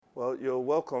Well, you're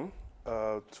welcome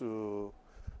to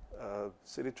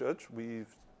City Church. We've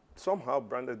somehow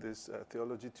branded this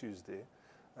Theology Tuesday.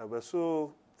 We're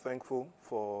so thankful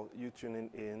for you tuning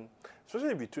in, especially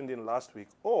if you tuned in last week,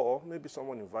 or maybe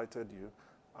someone invited you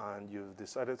and you've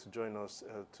decided to join us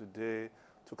today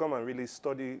to come and really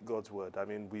study God's Word. I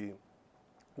mean, we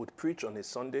would preach on a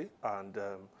Sunday, and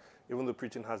even though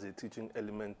preaching has a teaching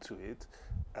element to it,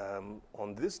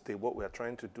 on this day, what we're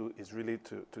trying to do is really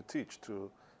to teach,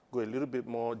 to go a little bit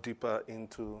more deeper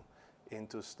into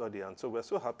study. And so we're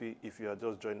so happy if you are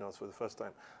just joining us for the first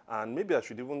time. And maybe I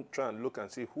should even try and look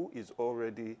and see who is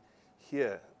already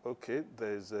here. Okay,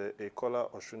 there's a caller,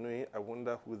 Oshunui. I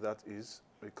wonder who that is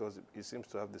because he seems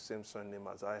to have the same surname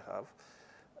as I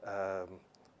have.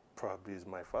 Probably is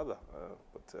my father,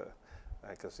 but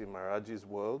I can see Maraji's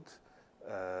World.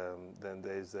 Then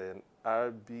there's an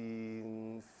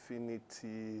RB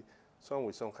Infinity, someone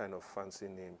with some kind of fancy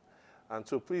name. And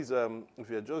so please, if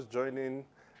you're just joining,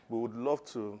 we would love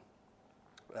to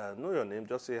know your name.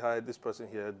 Just say, hi, this person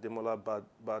here, Demola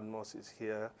Badmos is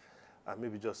here. And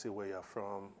maybe just say where you're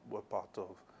from, what part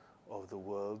of the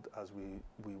world, as we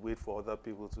wait for other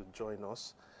people to join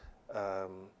us.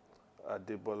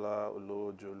 Adebola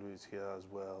Olojolu is here as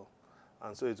well.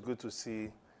 And so it's good to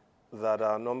see that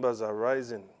our numbers are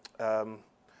rising. So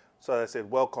as I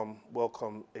said, welcome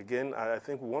again. I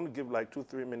think we want to give like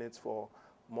 2-3 minutes for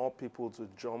more people to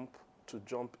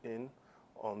jump in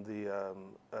on the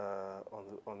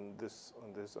on this,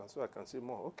 and so I can see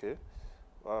more. Okay,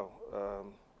 wow.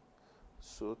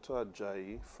 Soto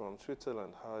Ajayi from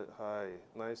Switzerland. Hi,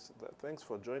 nice. Thanks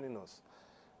for joining us.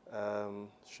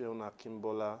 Sheon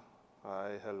Akimbola.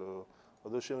 Hi, hello.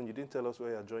 Although Sheon, you didn't tell us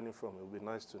where you're joining from. It would be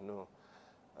nice to know.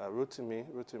 Rotimi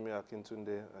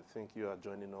Akintunde, I think you are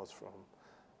joining us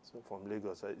from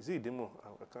Lagos. Is it Idimo?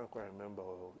 I can't quite remember,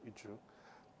 or Iju.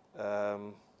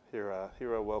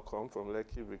 Hira, welcome from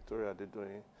Lekki, Victoria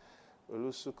Adedoyin.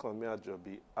 Olusukanmi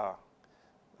Ajobi,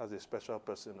 that's a special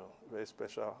person, very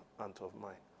special aunt of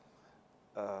mine.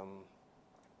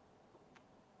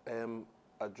 M.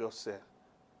 Ajose,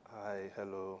 hi,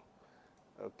 hello.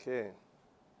 Okay.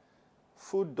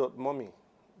 Food.mommy.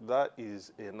 That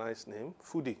is a nice name.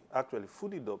 Foodie, actually,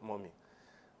 foodie.mommy.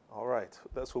 All right,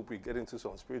 let's hope we get into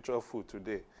some spiritual food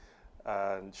today.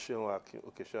 And Sheon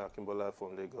Akimbola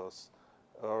from Lagos.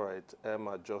 All right,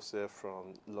 Emma Joseph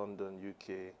from London,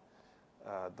 UK.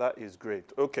 That is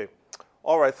great. Okay.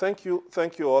 All right, thank you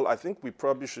all. I think we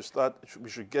probably should we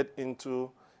should get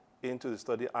into the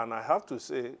study. And I have to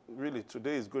say, really,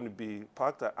 today is going to be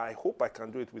packed. I hope I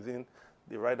can do it within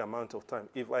the right amount of time.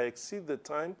 If I exceed the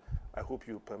time, I hope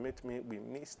you permit me. We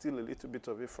may steal a little bit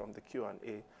of it from the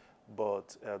Q&A,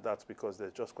 but that's because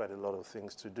there's just quite a lot of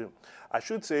things to do. I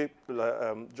should say,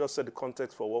 just set the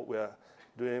context for what we're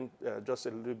doing, just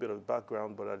a little bit of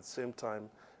background, but at the same time,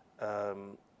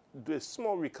 do a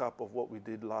small recap of what we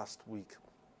did last week.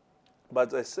 But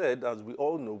as I said, as we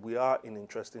all know, we are in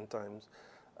interesting times.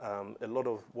 A lot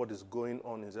of what is going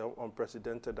on is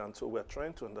unprecedented, and so we're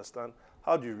trying to understand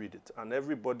how do you read it. And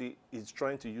everybody is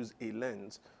trying to use a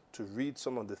lens to read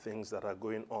some of the things that are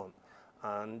going on.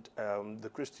 And the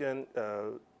Christian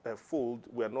fold,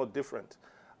 we're not different.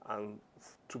 And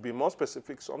to be more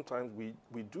specific, sometimes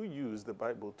we do use the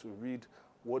Bible to read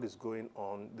what is going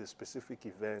on, the specific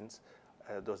events.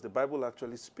 Does the Bible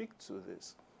actually speak to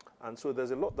this? And so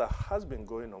there's a lot that has been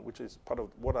going on, which is part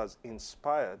of what has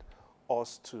inspired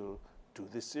us to do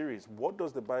this series. What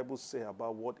does the Bible say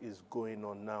about what is going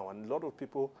on now? And a lot of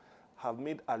people have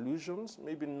made allusions,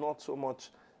 maybe not so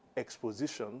much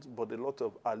expositions, but a lot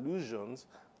of allusions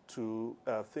to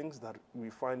things that we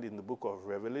find in the book of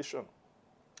Revelation.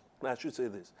 And I should say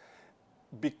this,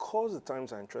 because the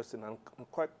times are interesting and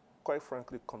quite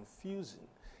frankly confusing,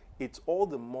 it's all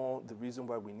the more the reason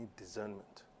why we need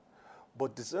discernment.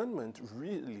 But discernment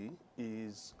really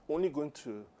is only going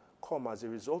to come as a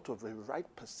result of a right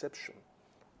perception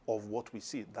of what we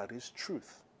see. That is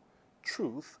truth.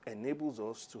 Truth enables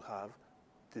us to have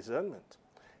discernment.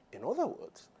 In other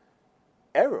words,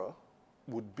 error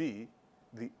would be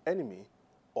the enemy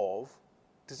of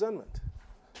discernment.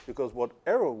 Because what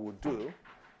error would do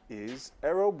is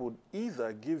error would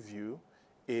either give you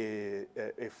a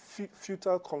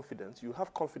futile confidence. You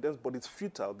have confidence, but it's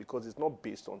futile because it's not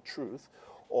based on truth,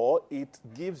 or it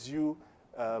gives you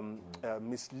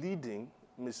misleading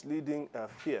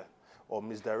fear or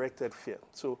misdirected fear.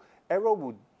 So error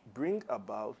would bring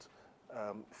about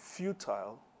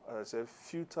futile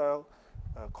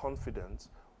confidence,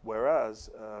 whereas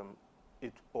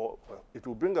it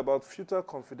will bring about futile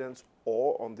confidence,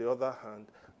 or on the other hand,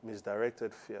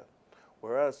 misdirected fear.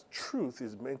 Whereas truth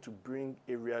is meant to bring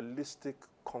a realistic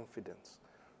confidence.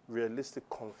 Realistic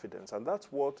confidence. And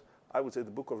that's what I would say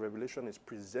the book of Revelation is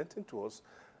presenting to us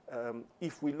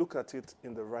if we look at it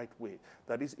in the right way.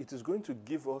 That is, it is going to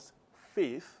give us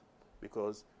faith,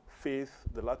 because faith,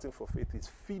 the Latin for faith is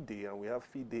fide, and we have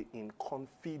fide in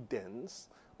confidence,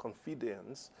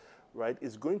 right?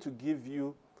 It's going to give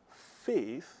you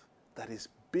faith that is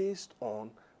based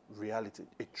on reality,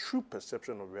 a true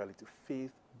perception of reality,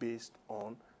 faith based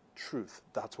on truth.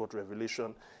 That's what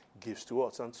Revelation gives to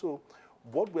us. And so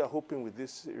what we are hoping with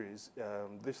this series,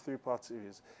 this three-part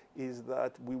series, is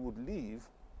that we would live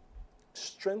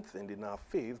strengthened in our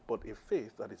faith, but a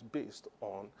faith that is based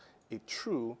on a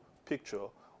true picture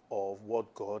of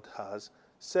what God has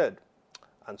said.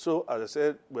 And so, as I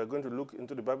said, we're going to look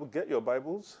into the Bible. Get your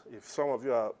Bibles. If some of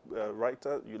you are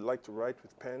writers, you like to write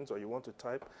with pens or you want to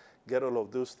type, get all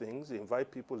of those things.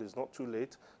 Invite people. It's not too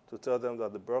late to tell them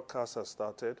that the broadcast has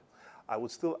started. I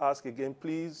would still ask again,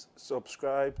 please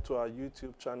subscribe to our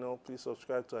YouTube channel. Please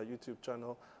subscribe to our YouTube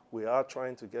channel. We are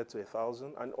trying to get to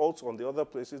 1,000. And also on the other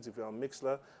places, if you're on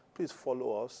Mixlr, please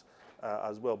follow us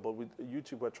as well. But with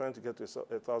YouTube, we're trying to get to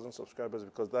 1,000 subscribers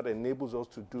because that enables us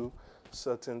to do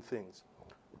certain things.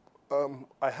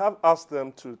 I have asked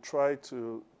them to try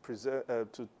to present,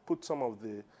 to put some of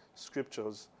the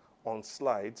scriptures on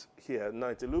slides here. Now,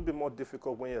 it's a little bit more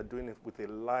difficult when you're doing it with a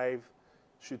live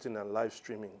shooting and live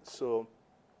streaming. So,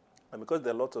 and because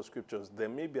there are lots of scriptures, there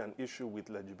may be an issue with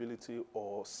legibility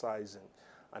or sizing.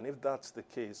 And if that's the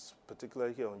case,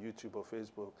 particularly here on YouTube or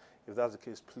Facebook, if that's the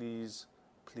case, please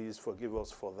forgive us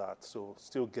for that. So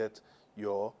still get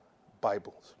your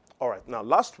Bibles. All right, now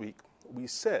last week we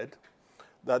said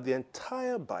that the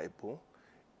entire Bible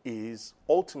is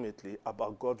ultimately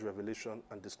about God's revelation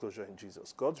and disclosure in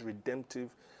Jesus. God's redemptive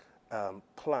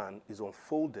plan is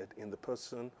unfolded in the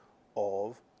person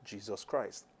of Jesus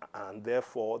Christ. And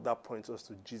therefore, that points us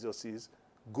to Jesus'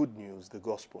 good news, the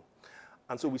gospel.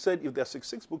 And so we said if there are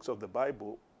 66 books of the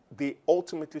Bible, they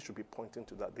ultimately should be pointing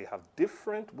to that. They have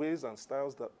different ways and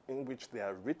styles in which they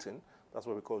are written. That's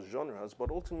what we call genres.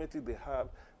 But ultimately, they have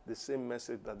the same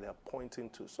message that they are pointing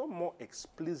to, some more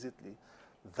explicitly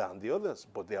than the others.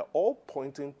 But they are all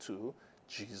pointing to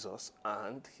Jesus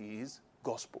and his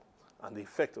gospel and the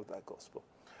effect of that gospel.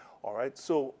 All right,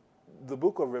 so the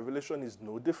book of Revelation is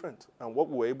no different. And what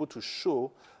we were able to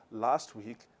show last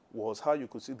week was how you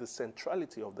could see the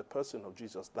centrality of the person of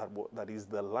Jesus, that is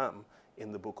the Lamb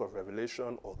in the book of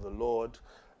Revelation, or the Lord,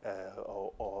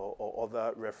 or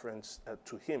other reference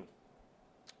to him.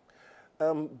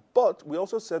 But we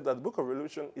also said that the book of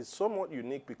Revelation is somewhat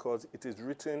unique because it is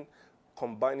written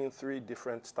combining three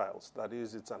different styles. That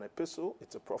is, it's an epistle,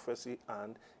 it's a prophecy,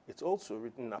 and it's also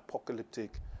written in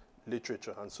apocalyptic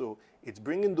literature. And so it's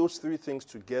bringing those three things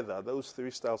together, those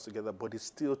three styles together, but it's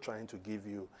still trying to give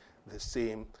you the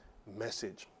same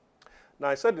message. Now,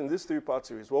 I said in this three-part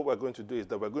series, what we're going to do is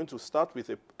that we're going to start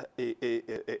with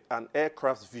an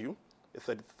aircraft view, a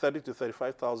 30 to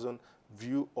 35,000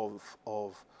 view of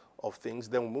things.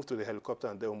 Then we'll move to the helicopter,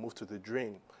 and then we'll move to the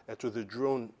drone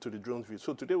view.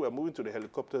 So today we're moving to the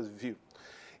helicopter's view.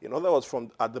 In other words,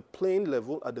 from at the plane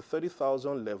level, at the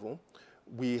 30,000 level,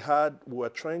 we were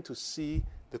trying to see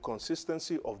the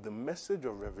consistency of the message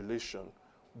of Revelation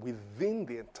within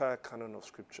the entire canon of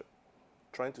Scripture.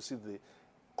 Trying to see the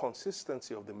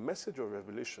consistency of the message of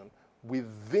Revelation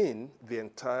within the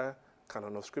entire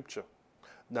canon of Scripture.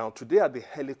 Now, today at the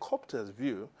helicopter's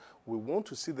view, we want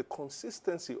to see the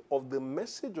consistency of the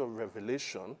message of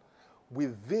Revelation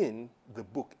within the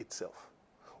book itself.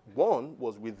 One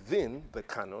was within the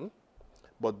canon,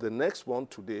 but the next one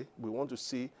today, we want to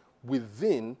see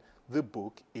within the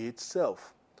book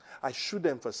itself. I should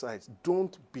emphasize,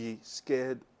 don't be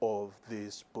scared of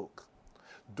this book.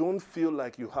 Don't feel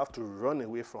like you have to run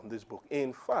away from this book.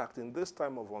 In fact, in this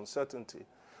time of uncertainty,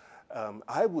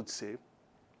 I would say,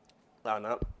 and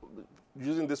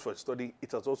using this for study,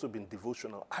 it has also been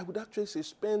devotional. I would actually say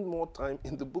spend more time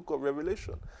in the book of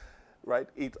Revelation, right?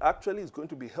 It actually is going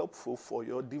to be helpful for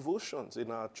your devotions.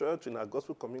 In our church, in our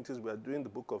gospel communities, we are doing the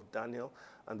book of Daniel,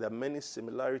 and there are many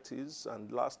similarities.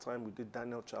 And last time we did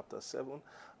Daniel chapter 7,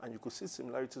 and you could see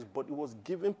similarities, but it was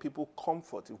giving people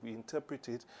comfort if we interpret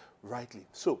it rightly.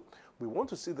 So we want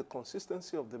to see the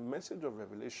consistency of the message of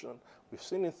Revelation. We've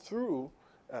seen it through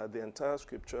the entire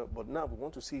Scripture, but now we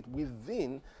want to see it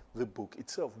within the book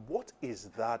itself. What is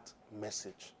that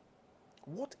message?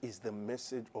 What is the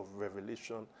message of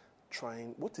Revelation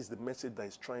what is the message that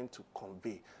is trying to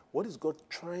convey? What is God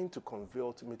trying to convey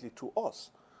ultimately to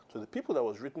us? To the people that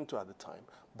was written to at the time,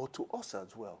 but to us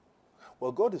as well.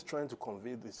 Well, God is trying to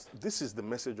convey this. This is the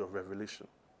message of Revelation.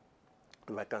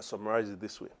 If I can summarize it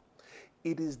this way.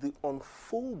 It is the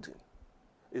unfolding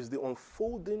is the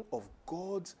unfolding of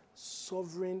God's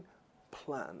sovereign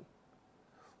plan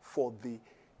for the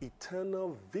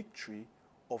eternal victory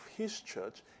of his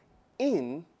church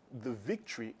in the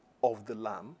victory of the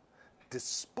Lamb,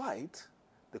 despite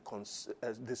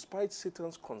despite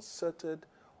Satan's concerted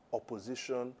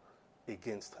opposition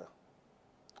against her.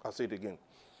 I'll say it again.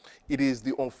 It is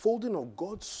the unfolding of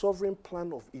God's sovereign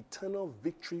plan of eternal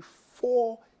victory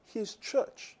for his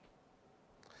church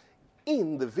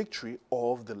in the victory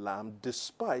of the Lamb,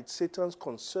 despite Satan's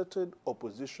concerted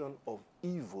opposition of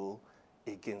evil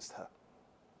against her.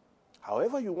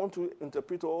 However you want to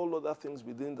interpret all other things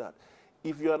within that,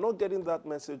 if you are not getting that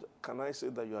message, can I say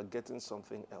that you are getting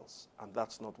something else? And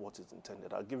that's not what is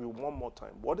intended. I'll give you one more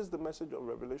time. What is the message of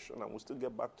Revelation? And we'll still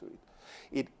get back to it.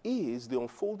 It is the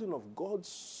unfolding of God's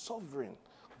sovereign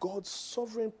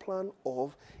plan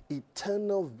of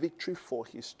eternal victory for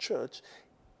his church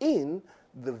in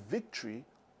the victory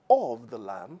of the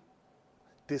Lamb,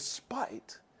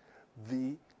 despite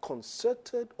the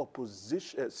concerted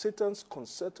opposition, Satan's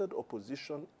concerted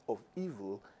opposition of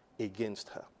evil against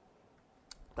her.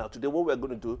 Now, today what we're going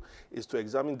to do is to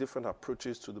examine different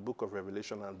approaches to the book of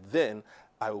Revelation, and then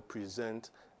I will present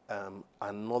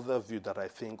another view that I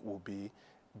think will be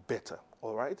better,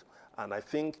 all right? And I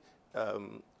think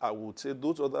I would say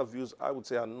those other views, I would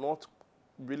say, are not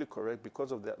really correct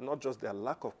because of not just their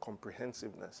lack of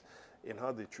comprehensiveness in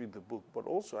how they treat the book, but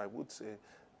also I would say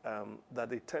that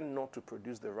they tend not to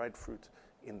produce the right fruit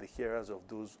in the hearers of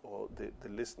those, or the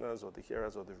listeners, or the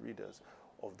hearers, or the readers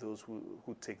of those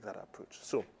who take that approach.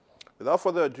 So, without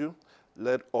further ado,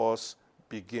 let us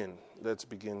begin. Let's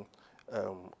begin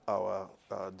our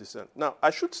descent. Now,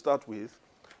 let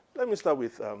me start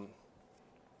with a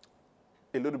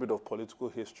little bit of political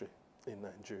history in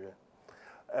Nigeria.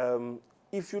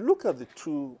 If you look at the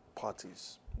two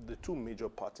major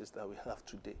parties that we have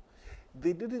today,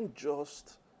 they didn't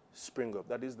just spring up,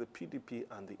 that is the PDP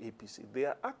and the APC. They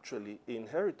are actually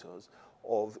inheritors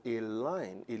of a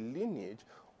lineage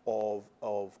of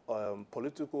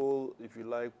political, if you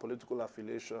like, political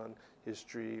affiliation,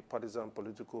 history, partisan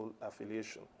political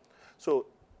affiliation. So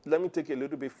let me take a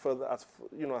little bit further, as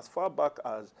far back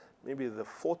as maybe the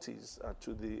 40s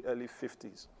to the early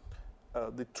 50s.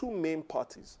 The two main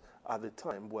parties at the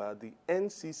time were the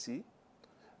NCNC,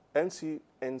 the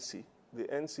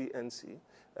NCNC.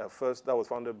 First, that was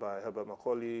founded by Herbert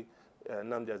Macaulay.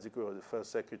 Nnamdi Azikiwe was the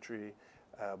first secretary.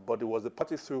 But it was the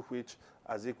party through which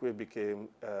Azikiwe became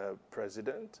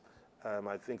president.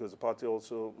 I think it was a party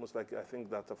also, most likely, I think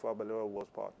that Tafawa Balewa was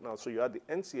part. Now, so you had the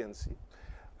NCNC.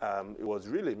 It was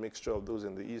really a mixture of those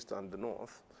in the east and the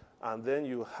north. And then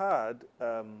you had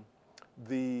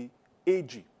the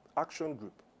AG, Action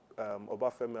Group,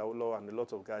 Obafemi Awolowo and a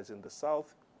lot of guys in the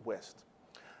southwest.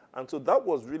 And so that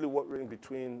was really what ran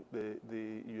between the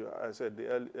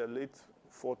late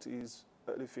 40s,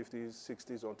 early 50s,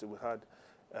 60s, until we had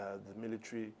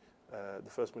the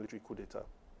first military coup d'etat.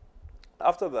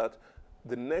 After that,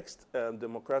 the next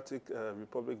democratic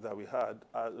republic that we had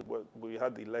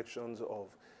the elections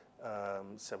of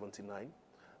 79.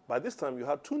 By this time, you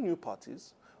had two new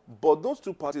parties, but those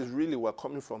two parties really were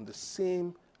coming from the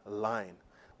same line.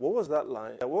 What was that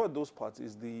line? What were those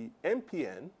parties? The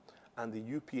MPN and the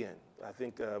UPN. I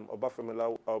think Obafemi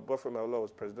Awolowo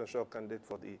was presidential candidate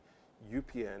for the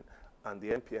UPN, and the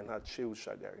MPN had Shehu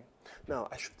Shagari. Now,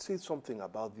 I should say something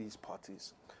about these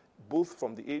parties, both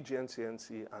from the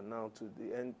AG-NCNC and now to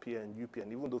the NPN,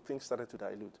 UPN, even though things started to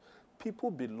dilute.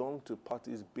 People belong to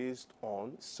parties based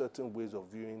on certain ways of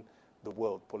viewing the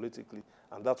world politically,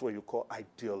 and that's what you call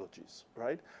ideologies,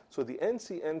 right? So the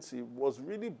NCNC was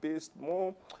really based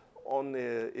more on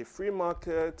a free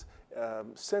market,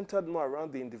 centered more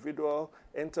around the individual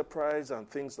enterprise and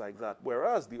things like that.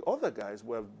 Whereas the other guys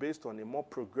were based on a more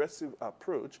progressive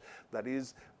approach, that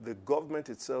is the government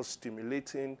itself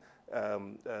stimulating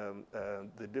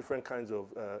the different kinds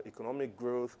of economic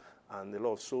growth and a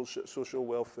lot of social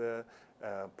welfare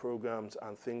programs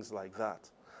and things like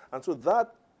that. And so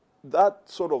that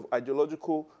sort of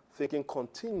ideological thinking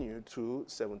continued to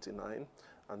 79,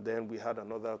 and then we had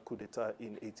another coup d'etat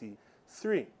in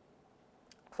 83.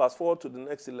 Fast forward to the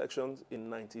next elections in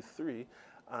 93,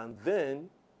 and then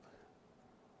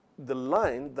the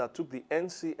line that took the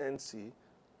NCNC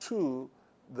to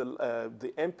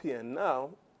the MPN now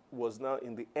was now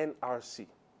in the NRC,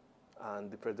 and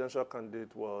the presidential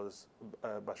candidate was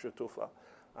Bashir Tofa.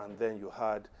 And then you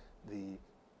had the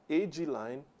AG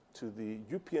line to the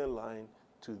UPN line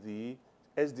to the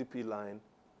SDP line,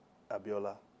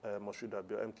 Abiola, Moshood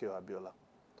Abiola, MKO Abiola.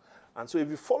 And so if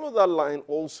you follow that line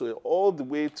also all the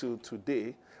way to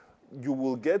today, you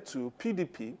will get to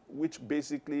PDP, which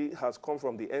basically has come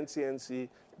from the NCNC,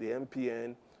 the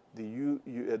MPN, the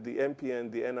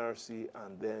MPN, the NRC,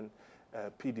 and then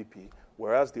PDP,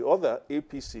 whereas the other,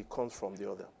 APC, comes from the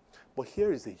other. But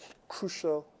here is the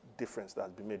crucial difference that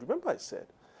has been made. Remember I said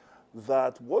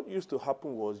that what used to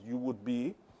happen was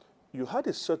you had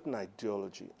a certain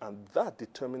ideology, and that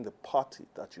determined the party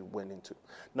that you went into.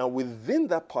 Now, within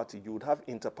that party, you would have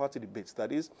inter-party debates.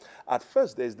 That is, at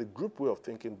first, there's the group way of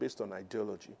thinking based on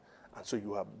ideology. And so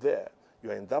you are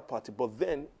in that party. But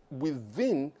then,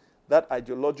 within that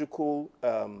ideological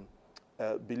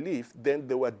belief, then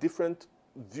there were different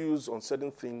views on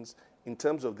certain things in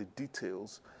terms of the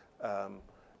details that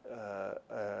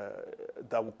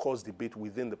would cause debate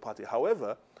within the party.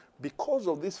 However, because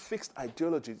of this fixed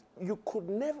ideology, you could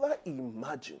never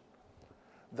imagine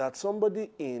that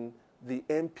somebody in the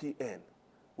MPN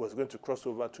was going to cross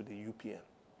over to the UPN.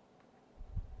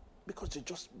 Because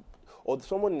or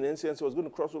someone in the NCNC was going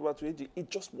to cross over to AG. It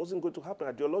just wasn't going to happen.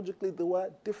 Ideologically, they were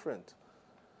different.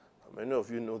 Many of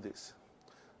you know this.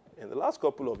 In the last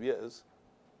couple of years,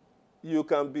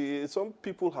 some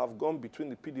people have gone between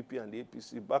the PDP and the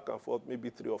APC back and forth maybe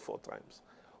 3 or 4 times.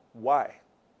 Why?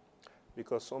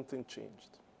 Because something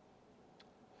changed.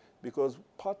 Because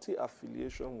party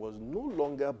affiliation was no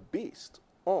longer based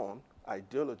on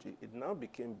ideology. It now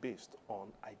became based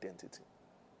on identity.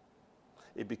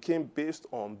 It became based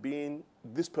on being,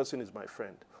 this person is my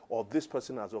friend, or this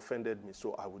person has offended me,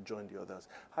 so I will join the others.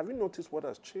 Have you noticed what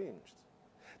has changed?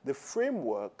 The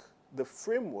framework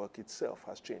itself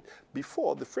has changed.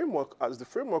 Before, as the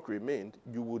framework remained,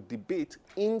 you would debate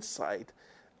inside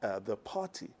the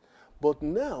party. But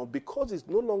now, because it's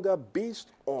no longer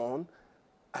based on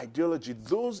ideology,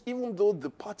 even though the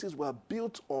parties were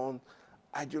built on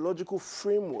ideological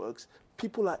frameworks,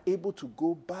 people are able to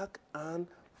go back and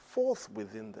forth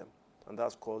within them. And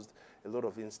that's caused a lot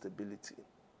of instability.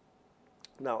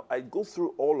 Now, I go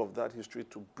through all of that history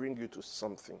to bring you to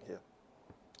something here.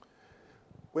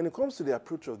 When it comes to the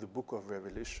approach of the book of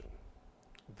Revelation,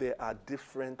 there are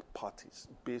different parties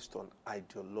based on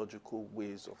ideological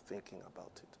ways of thinking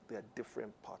about it. There are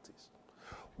different parties.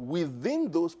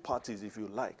 Within those parties, if you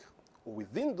like,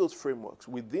 within those frameworks,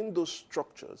 within those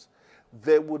structures,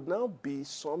 there would now be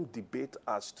some debate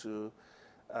as to,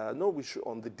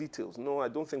 on the details. No, I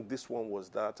don't think this one was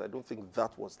that. I don't think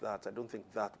that was that. I don't think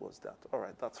that was that. All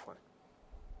right, that's fine.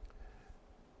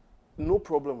 No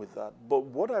problem with that. But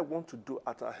what I want to do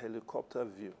at a helicopter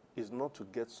view is not to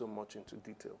get so much into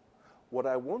detail. What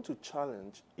I want to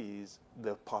challenge is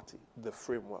the party, the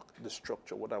framework, the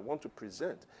structure. What I want to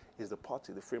present is the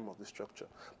party, the framework, the structure.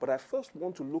 But I first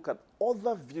want to look at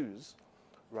other views,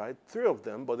 right? 3 of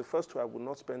them, but the first 2 I will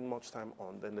not spend much time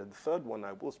on. Then the third one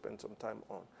I will spend some time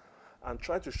on. And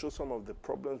try to show some of the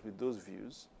problems with those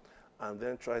views, and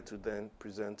then try to then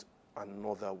present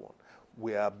another one.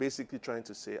 We are basically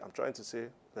I'm trying to say,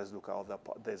 let's look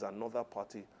at there's another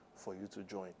party for you to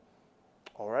join.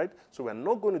 All right? So we're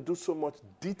not going to do so much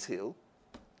detail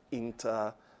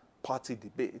inter-party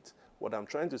debate. What I'm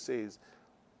trying to say is,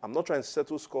 I'm not trying to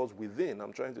settle scores within.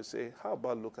 I'm trying to say, how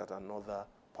about look at another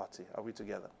party? Are we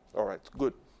together? All right,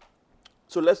 good.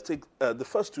 So let's take the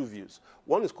first 2 views.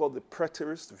 One is called the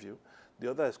preterist view. The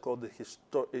other is called the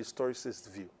historicist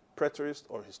view. Preterist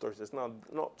or historicist. Now,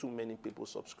 not too many people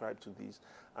subscribe to these,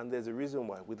 and there's a reason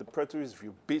why. With the preterist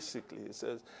view, basically, it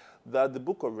says that the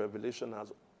book of Revelation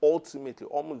has ultimately,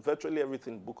 almost virtually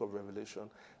everything in the book of Revelation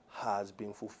has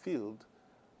been fulfilled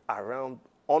on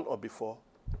or before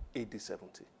AD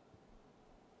 70.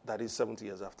 That is 70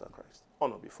 years after Christ,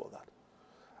 on or before that.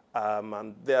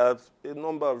 And there are a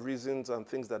number of reasons and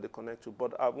things that they connect to,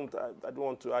 but I don't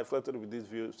want to. I flirted with this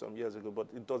view some years ago, but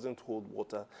it doesn't hold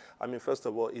water. I mean, first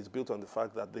of all, it's built on the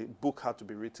fact that the book had to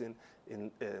be written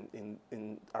in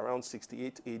around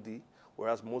 68 AD,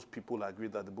 whereas most people agree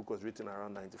that the book was written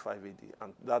around 95 AD,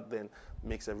 and that then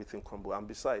makes everything crumble. And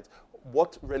besides,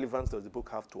 what relevance does the book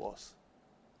have to us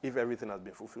if everything has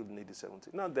been fulfilled in AD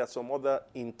 70? Now, there are some other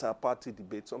inter-party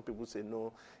debates. Some people say,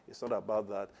 no, it's not about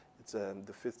that. It's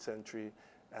the 5th century.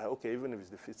 Okay, even if it's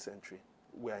the 5th century,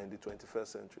 we are in the 21st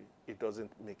century. It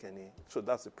doesn't make any. So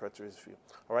that's the preterist view.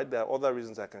 All right, there are other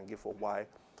reasons I can give for why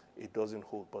it doesn't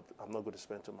hold, but I'm not going to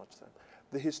spend too much time.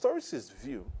 The historicist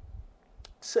view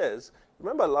says,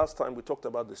 remember last time we talked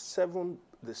about the seven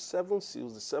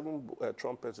seals, the 7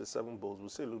 trumpets, the 7 bowls. We'll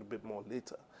say a little bit more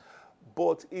later.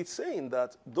 But it's saying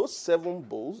that those 7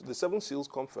 bowls, the 7 seals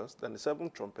come first, then the 7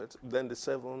 trumpets, then the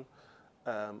 7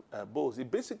 bowls.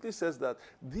 It basically says that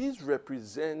these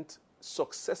represent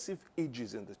successive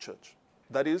ages in the church.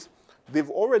 That is, they've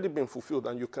already been fulfilled,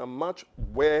 and you can match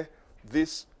where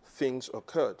these things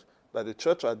occurred. That the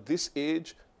church at this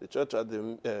age, the church at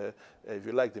the, if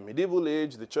you like, the medieval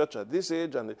age, the church at this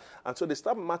age, and so they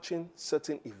start matching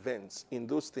certain events in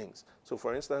those things. So,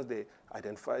 for instance, they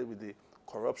identify with the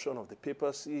corruption of the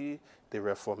papacy, the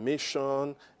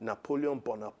Reformation, Napoleon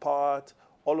Bonaparte,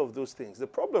 all of those things. The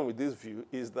problem with this view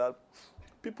is that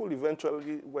people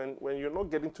eventually, when you're not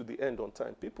getting to the end on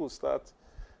time, people start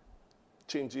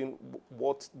changing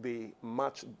what they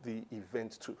match the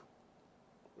event to.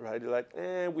 Right? They're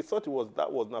like, we thought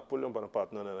that was Napoleon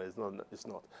Bonaparte. No, it's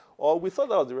not. Or we thought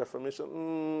that was the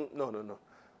Reformation. No.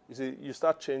 You see, you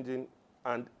start changing,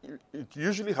 and it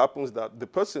usually happens that the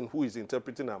person who is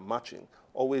interpreting and matching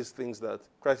always thinks that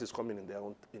Christ is coming in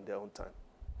their own time.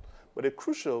 But a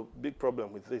crucial big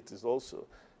problem with it is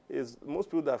most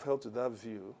people that have held to that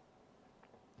view,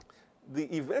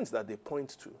 the events that they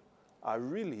point to are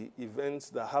really events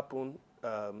that happen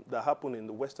in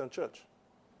the Western church.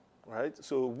 Right?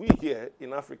 So we here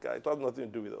in Africa, it has nothing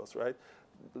to do with us, right?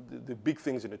 The big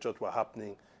things in the church were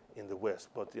happening in the West,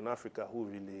 but in Africa,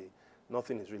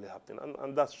 nothing is really happening.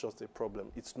 And that's just a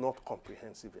problem. It's not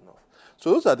comprehensive enough.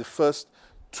 So those are the first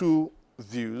two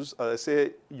views. As I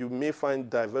say, you may find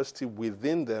diversity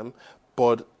within them,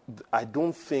 but I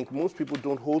don't think, most people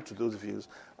don't hold to those views,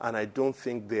 and I don't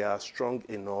think they are strong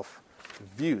enough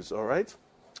views, all right?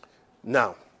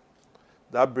 Now,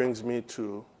 that brings me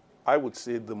to, I would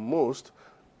say, the most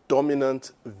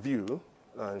dominant view,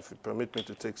 and if you permit me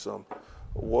to take some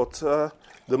water,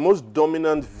 the most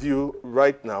dominant view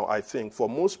right now, I think, for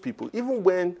most people, even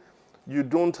when you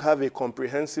don't have a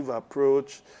comprehensive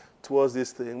approach towards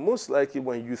this thing, most likely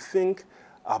when you think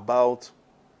about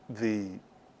the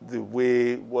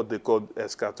way, what they call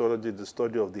eschatology, the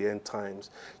study of the end times,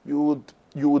 you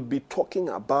would be talking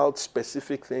about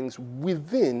specific things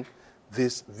within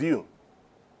this view.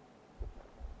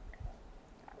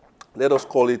 Let us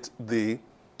call it the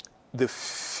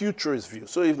futurist view.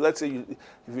 So if, let's say,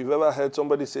 if you've ever heard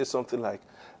somebody say something like,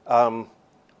 I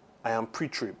am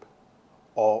pre-trib,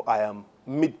 or I am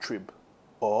mid-trib,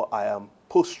 or I am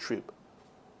post-trib,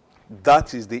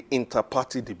 that is the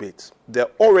inter-party debate.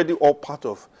 They're already all part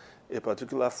of a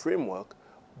particular framework,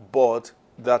 but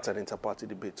that's an inter-party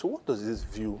debate. So what does this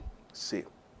view say?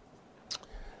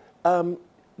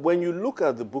 When you look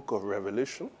at the book of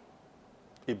Revelation,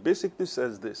 it basically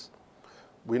says this.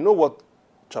 We know what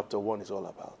chapter 1 is all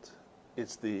about.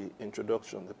 It's the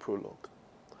introduction, the prologue.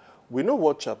 We know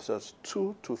what chapters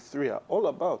 2 to 3 are all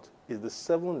about. It's the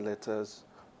 7 letters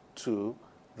to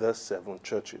the 7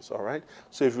 churches, all right?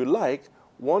 So if you like,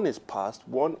 one is past,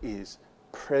 one is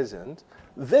present.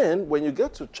 Then when you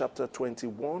get to chapter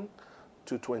 21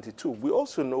 to 22, we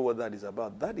also know what that is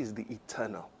about. That is the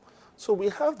eternal. So we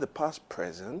have the past,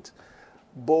 present,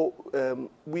 but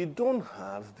we don't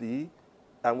have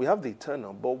and we have the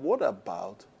eternal, but what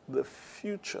about the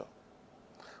future?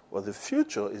 Well, the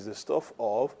future is the stuff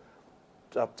of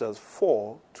chapters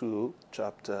 4 to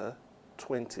chapter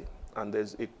 20. And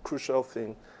there's a crucial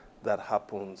thing that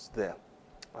happens there.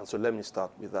 And so let me start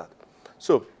with that.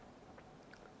 So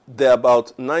there are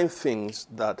about 9 things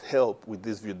that help with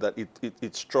this view, that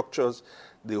it structures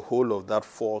the whole of that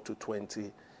 4 to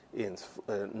 20 in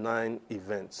 9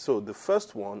 events. So the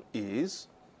first one is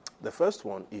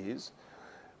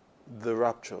the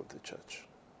rapture of the church.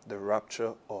 The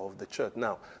rapture of the church.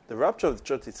 Now, the rapture of the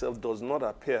church itself does not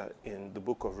appear in the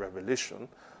book of Revelation.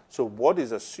 So what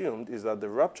is assumed is that the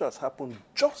rapture has happened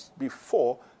just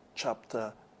before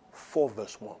chapter 4,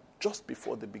 verse 1. Just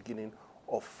before the beginning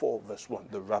of 4, verse 1,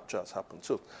 the rapture has happened.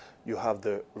 So you have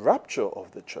the rapture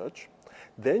of the church.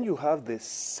 Then you have the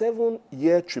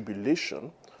 7-year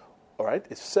tribulation. All right,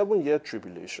 it's 7-year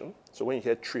tribulation. So when you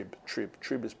hear trib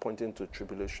is pointing to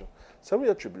tribulation.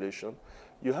 7-year tribulation.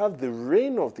 You have the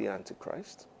reign of the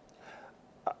Antichrist,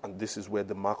 and this is where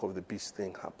the mark of the beast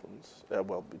thing happens.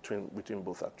 Between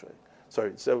both actually.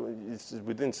 Sorry, it's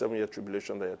within 7-year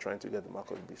tribulation that you're trying to get the mark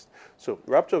of the beast. So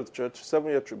rapture of the church,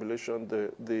 7-year tribulation,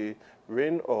 the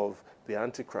reign of the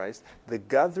Antichrist, the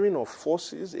gathering of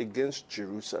forces against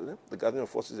Jerusalem,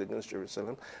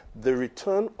 the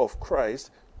return of Christ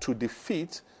to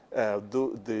defeat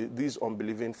these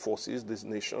unbelieving forces, these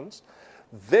nations.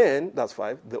 Then, that's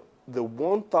 5, the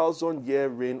 1,000-year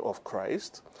reign of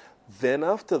Christ. Then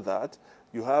after that,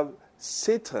 you have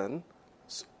Satan's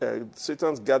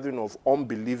gathering of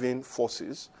unbelieving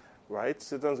forces, right?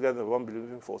 Satan's gathering of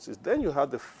unbelieving forces. Then you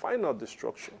have the final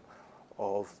destruction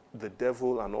of the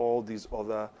devil and all these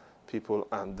other people,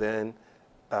 and then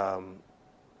and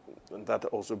that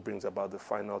also brings about the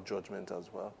final judgment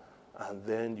as well. And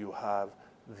then you have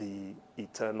the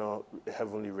eternal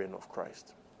heavenly reign of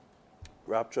Christ.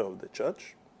 Rapture of the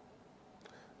church,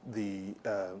 the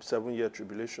 7-year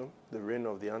tribulation, the reign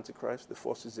of the Antichrist, the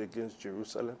forces against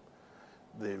Jerusalem,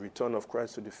 the return of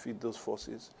Christ to defeat those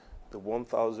forces, the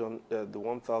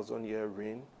 1,000-year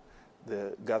reign,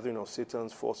 the gathering of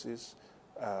Satan's forces,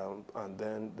 and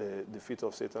then the defeat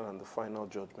of Satan and the final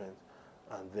judgment,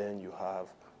 and then you have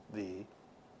the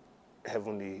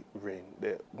heavenly reign,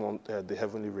 the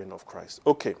heavenly reign of Christ.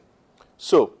 Okay,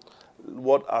 so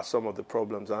what are some of the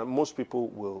problems? And most people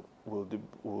will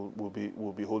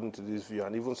be holding to this view,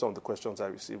 and even some of the questions I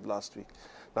received last week.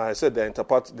 Now, I said they're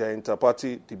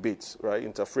inter-party debates, right?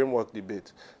 Inter-framework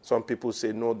debate. Some people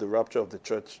say, no, the rapture of the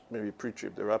church, maybe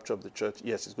pre-trib, the rapture of the church,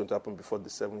 yes, it's going to happen before the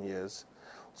 7 years.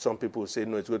 Some people say,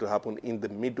 no, it's going to happen in the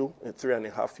middle,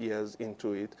 3.5 years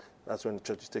into it. That's when the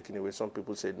church is taken away. Some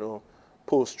people say, no,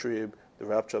 post-trib, the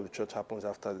rapture of the church happens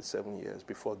after the 7 years,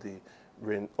 before the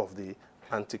reign of the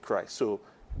Antichrist. So,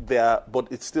 but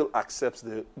it still accepts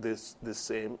the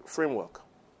same framework.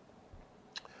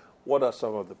 What are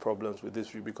some of the problems with this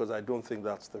view? Because I don't think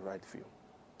that's the right view.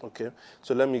 Okay?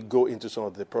 So let me go into some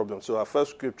of the problems. So our first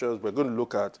scriptures, we're going to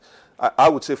look at, I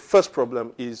would say first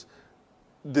problem is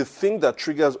the thing that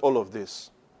triggers all of this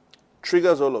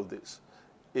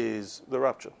is the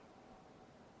rapture.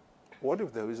 What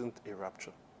if there isn't a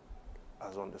rapture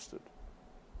as understood?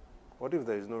 What if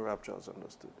there is no rapture as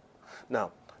understood?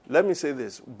 Now, let me say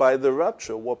this. By the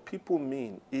rapture, what people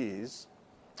mean is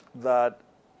that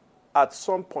at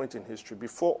some point in history,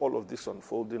 before all of this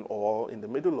unfolding, or in the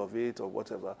middle of it, or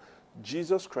whatever,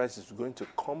 Jesus Christ is going to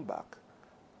come back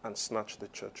and snatch the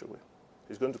church away.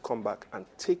 He's going to come back and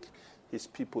take his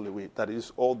people away. That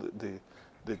is, all the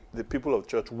people of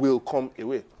church will come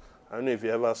away. I don't know if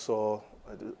you ever saw,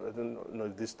 I don't know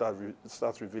if this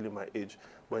starts revealing my age,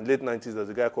 but in the late 90s, there's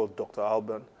a guy called Dr.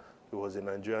 Alban, who was a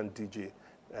Nigerian DJ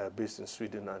based in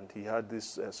Sweden, and he had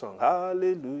this song,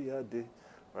 Hallelujah Day.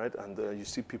 Right, and you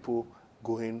see people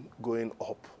going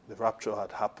up. The rapture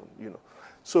had happened,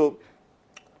 So,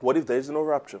 what if there is no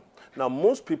rapture? Now,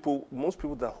 most people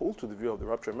that hold to the view of the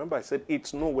rapture, remember I said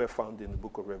it's nowhere found in the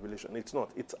book of Revelation. It's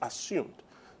not. It's assumed.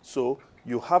 So,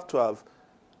 you have to have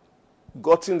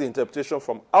gotten the interpretation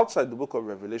from outside the book of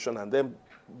Revelation and then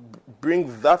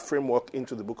bring that framework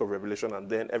into the book of Revelation, and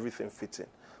then everything fits in.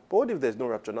 But what if there's no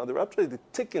rapture? Now, the rapture is the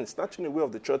snatching away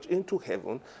of the church into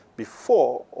heaven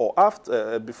before or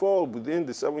after, within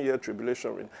the 7-year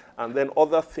tribulation reign, and then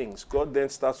other things. God then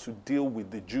starts to deal with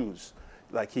the Jews.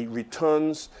 Like he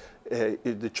returns,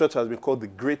 the church has been called the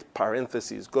great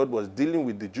parenthesis. God was dealing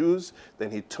with the Jews,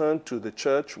 then he turned to the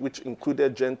church, which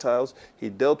included Gentiles. He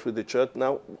dealt with the church.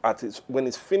 Now, when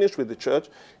he's finished with the church,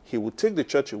 he will take the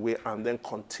church away and then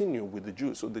continue with the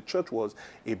Jews. So the church was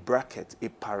a bracket, a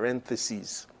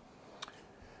parenthesis.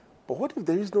 But what if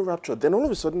there is no rapture? Then all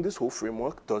of a sudden this whole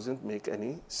framework doesn't make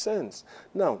any sense.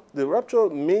 Now, the rapture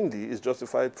mainly is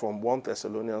justified from 1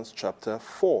 Thessalonians chapter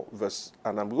 4,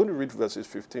 and I'm going to read verses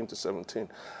 15 to 17.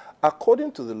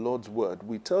 According to the Lord's word,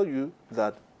 we tell you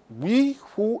that we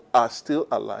who are still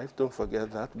alive, don't forget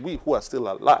that, we who are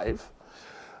still alive,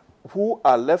 who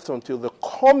are left until the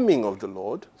coming of the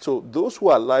Lord, so those who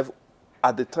are alive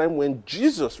at the time when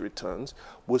Jesus returns,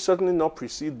 will certainly not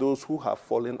precede those who have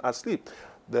fallen asleep.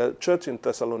 The church in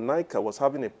Thessalonica was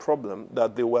having a problem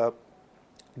that they were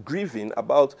grieving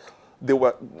about.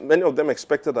 Many of them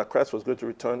expected that Christ was going to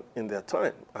return in their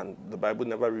time, and the Bible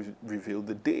never revealed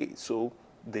the day, so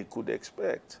they could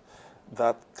expect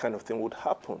that kind of thing would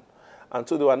happen. And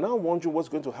so they were now wondering what's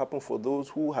going to happen for those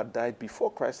who had died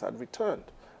before Christ had returned.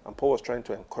 And Paul was trying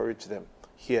to encourage them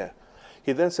here.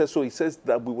 He then says, so he says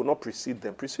that we will not precede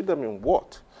them. Precede them in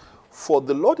what? For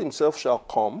the Lord himself shall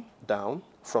come down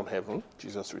from heaven,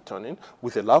 Jesus returning,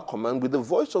 with a loud command, with the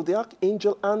voice of the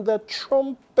archangel and the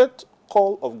trumpet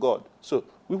call of God. So,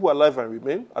 we who are alive and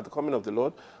remain at the coming of the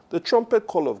Lord, the trumpet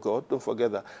call of God, don't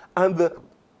forget that. And the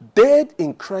dead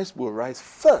in Christ will rise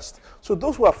first. So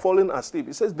those who are fallen asleep,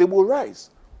 it says they will rise.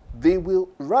 They will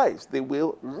rise. They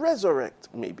will resurrect,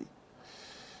 maybe.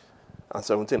 And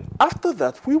 17. After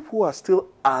that, we who are still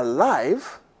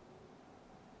alive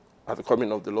at the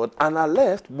coming of the Lord and are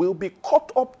left will be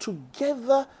caught up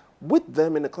together with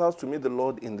them in the clouds to meet the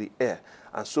Lord in the air.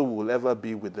 And so we will ever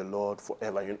be with the Lord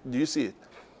forever. Do you see it?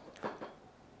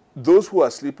 Those who are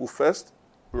asleep will first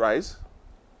rise,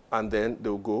 and then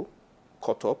they'll go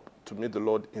caught up to meet the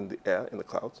Lord in the air, in the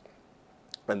clouds.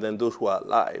 And then those who are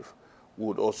alive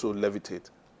would also levitate,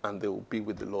 and they will be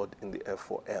with the Lord in the air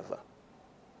forever.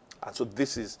 And so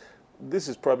this is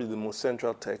probably the most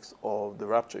central text of the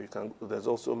rapture. There's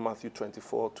also Matthew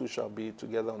 24, 2 shall be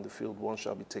together on the field, one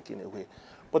shall be taken away.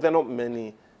 But there are not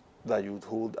many that you would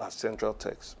hold as central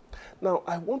texts. Now,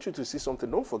 I want you to see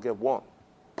something. Don't forget one.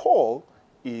 Paul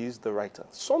is the writer.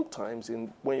 Sometimes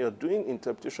when you're doing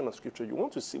interpretation of scripture, you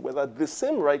want to see whether the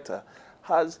same writer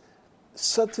has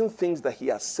certain things that he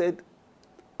has said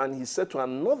and he said to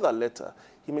another letter.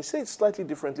 He may say it slightly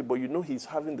differently, but you know he's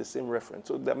having the same reference.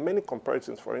 So there are many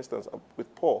comparisons, for instance,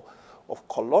 with Paul, of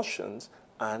Colossians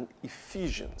and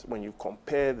Ephesians when you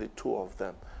compare the two of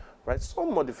them. Right?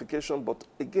 Some modification, but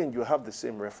again, you have the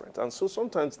same reference. And so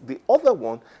sometimes the other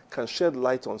one can shed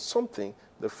light on something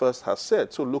the first has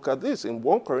said. So look at this in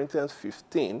 1 Corinthians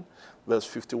 15, verse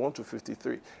 51 to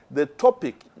 53. The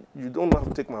topic, you don't have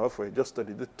to take my word for it, just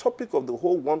study. The topic of the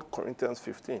whole 1 Corinthians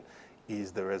 15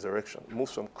 is the resurrection. It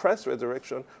moves from Christ's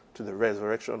resurrection to the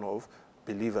resurrection of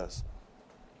believers.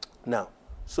 Now,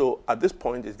 so at this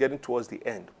point, it's getting towards the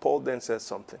end. Paul then says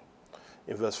something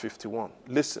in verse 51.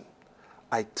 Listen.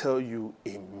 I tell you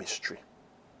a mystery.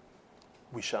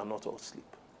 We shall not all sleep.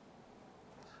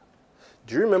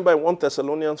 Do you remember in 1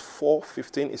 Thessalonians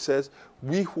 4:15, it says,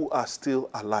 we who are still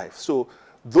alive. So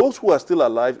those who are still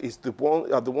alive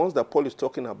are the ones that Paul is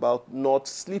talking about not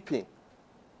sleeping.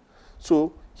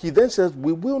 So he then says,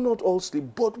 we will not all sleep,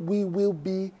 but we will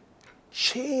be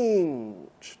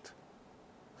changed.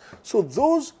 So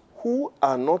those who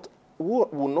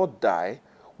will not die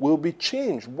will be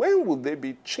changed. When will they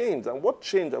be changed? And what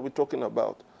change are we talking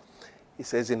about? He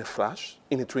says in a flash,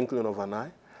 in a twinkling of an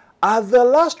eye, at the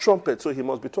last trumpet. So he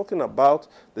must be talking about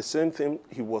the same thing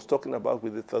he was talking about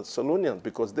with the Thessalonians,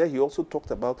 because there he also talked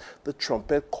about the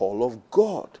trumpet call of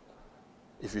God.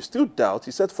 If you still doubt,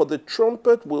 he said, for the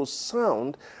trumpet will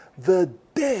sound, the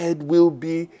dead will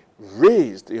be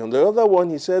raised. On the other one,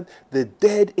 he said, the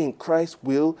dead in Christ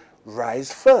will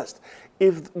rise first.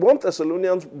 If 1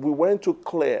 Thessalonians, we went too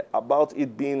clear about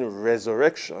it being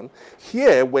resurrection,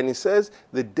 here when he says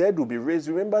the dead will be raised,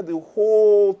 remember the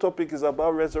whole topic is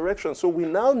about resurrection. So we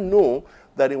now know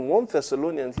that in 1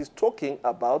 Thessalonians, he's talking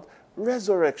about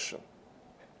resurrection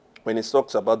when he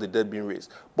talks about the dead being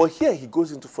raised. But here he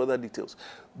goes into further details.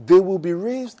 They will be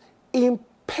raised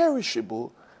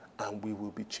imperishable and we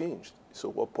will be changed. So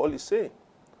what Paul is saying,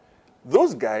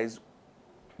 those guys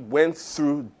went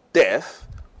through death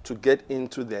to get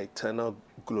into their eternal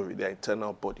glory, their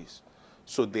eternal bodies.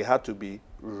 So they had to be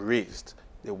raised.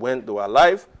 They were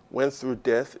alive, went through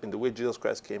death in the way Jesus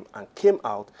Christ came, and came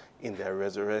out in their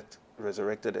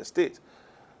resurrected estate.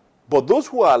 But those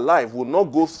who are alive will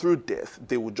not go through death,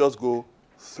 they will just go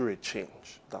through a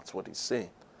change. That's what he's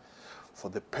saying. For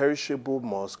the perishable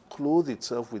must clothe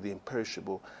itself with the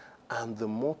imperishable, and the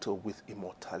mortal with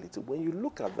immortality. When you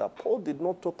look at that, Paul did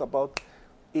not talk about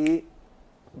a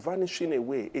vanishing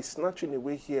away, a snatching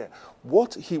away here.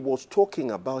 What he was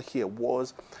talking about here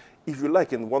was, if you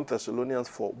like, in 1 Thessalonians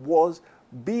 4, was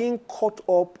being caught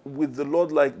up with the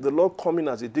Lord, like the Lord coming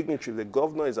as a dignitary. The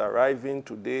governor is arriving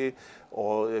today,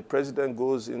 or a president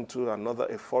goes into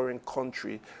a foreign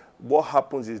country. What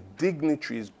happens is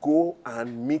dignitaries go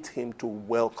and meet him to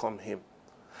welcome him.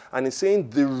 And he's saying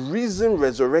the risen,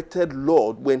 resurrected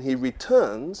Lord, when he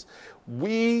returns,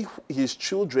 we, his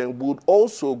children, would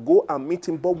also go and meet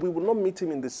him, but we will not meet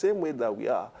him in the same way that we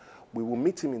are. We will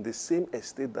meet him in the same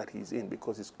estate that he's in,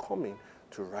 because he's coming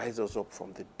to rise us up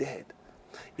from the dead.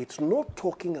 It's not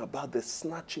talking about the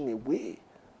snatching away.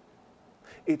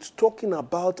 It's talking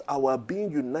about our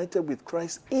being united with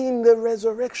Christ in the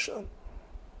resurrection.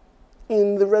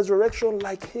 In the resurrection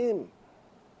like him.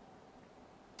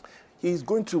 He's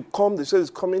going to come, they say he's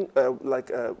coming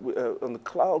on the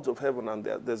clouds of heaven, and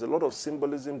there's a lot of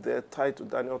symbolism there tied to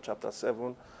Daniel chapter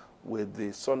 7 with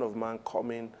the Son of Man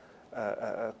coming,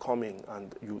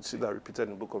 and you see that repeated in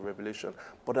the book of Revelation.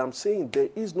 But I'm saying there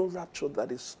is no rapture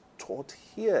that is taught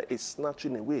here, is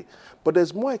snatching away. But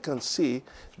there's more I can say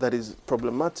that is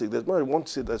problematic. There's more I want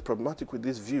to say that is problematic with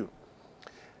this view.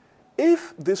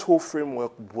 If this whole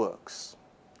framework works,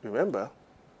 remember,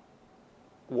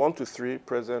 1 to 3,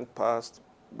 present, past,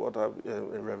 what have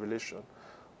in Revelation.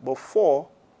 But 4,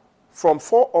 from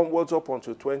 4 onwards up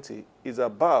until 20, is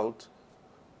about,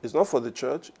 it's not for the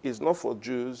church, it's not for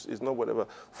Jews, it's not whatever.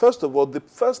 First of all, the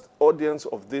first audience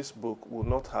of this book will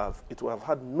have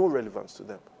had no relevance to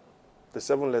them. The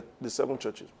seven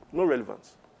churches, no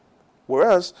relevance.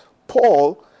 Whereas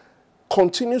Paul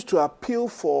continues to appeal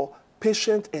for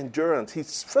patient endurance. He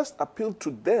first appealed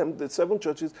to them, the 7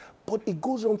 churches, but it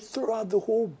goes on throughout the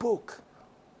whole book.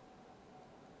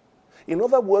 In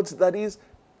other words, that is,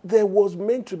 there was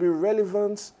meant to be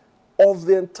relevance of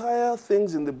the entire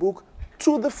things in the book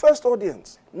to the first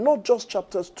audience, not just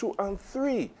chapters 2 and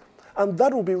 3. And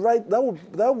that would be right,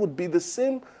 that would be the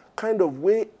same kind of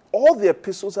way all the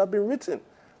epistles have been written.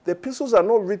 The epistles are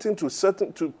not written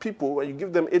to people, when you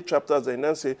give them 8 chapters and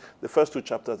then say the first 2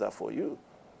 chapters are for you.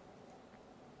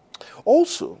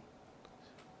 Also,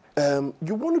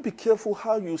 you want to be careful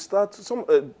how you start.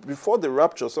 Before the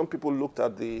rapture, some people looked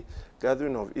at the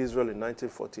gathering of Israel in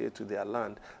 1948 to their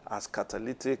land as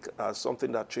catalytic, as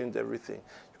something that changed everything.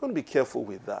 You want to be careful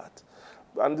with that.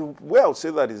 And the way I would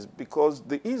say that is because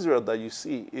the Israel that you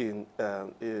see in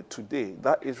today,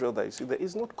 that Israel that you see there,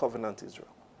 is not covenant Israel.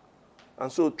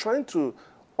 And so trying to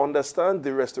understand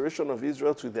the restoration of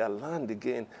Israel to their land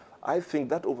again, I think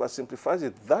that oversimplifies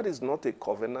it. That is not a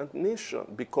covenant nation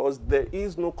because there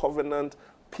is no covenant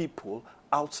people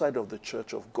outside of the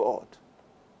church of God.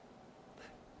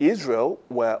 Israel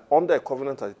were under a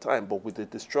covenant at the time, but with the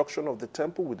destruction of the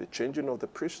temple, with the changing of the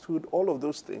priesthood, all of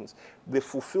those things, the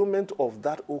fulfillment of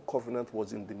that old covenant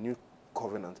was in the new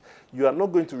covenant. You are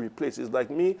not going to replace. It's like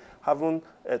me having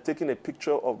taken a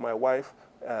picture of my wife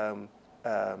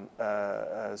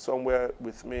somewhere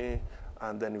with me,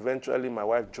 and then eventually my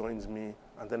wife joins me,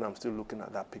 and then I'm still looking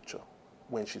at that picture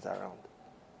when she's around.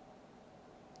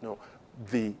 No,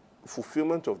 the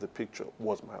fulfillment of the picture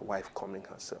was my wife coming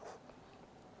herself.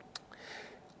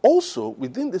 Also,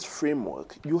 within this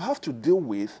framework, you have to deal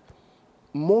with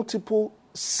multiple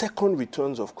second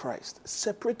returns of Christ,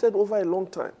 separated over a long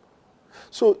time.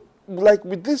 So, like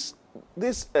with this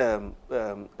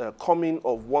coming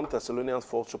of 1 Thessalonians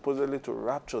 4, supposedly to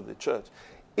rapture the church,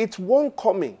 it's one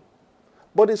coming,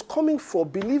 but it's coming for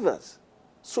believers.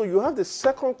 So you have the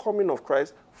second coming of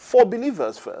Christ for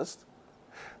believers first.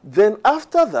 Then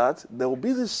after that, there will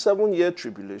be this 7-year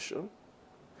tribulation.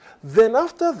 Then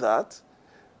after that,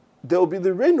 there will be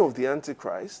the reign of the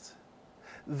Antichrist.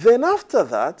 Then after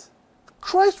that,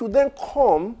 Christ will then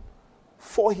come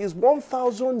for his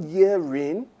 1,000-year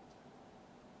reign.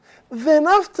 Then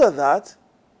after that,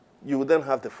 you will then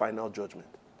have the final judgment.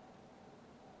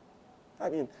 I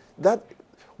mean,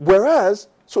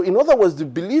 so in other words, the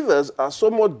believers are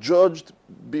somewhat judged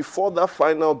before that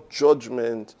final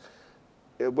judgment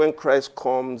when Christ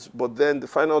comes, but then the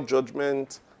final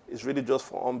judgment is really just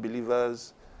for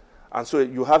unbelievers. And so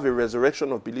you have a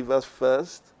resurrection of believers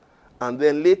first, and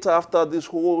then later, after this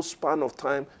whole span of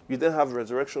time, you then have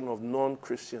resurrection of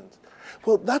non-Christians.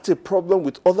 Well, that's a problem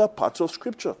with other parts of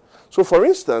Scripture. So, for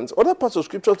instance, other parts of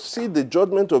Scripture see the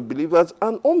judgment of believers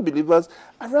and unbelievers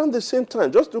around the same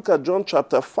time. Just look at John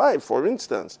chapter 5, for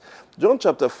instance. John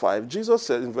chapter 5, Jesus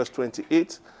said in verse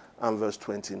 28 and verse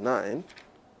 29,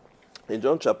 in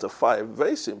John chapter 5,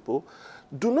 very simple,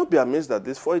 do not be amazed at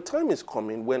this, for a time is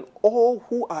coming when all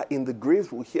who are in the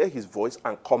graves will hear his voice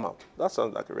and come out. That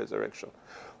sounds like a resurrection.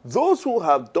 Those who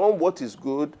have done what is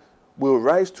good will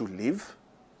rise to live,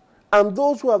 and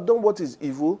those who have done what is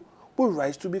evil will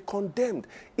rise to be condemned.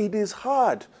 It is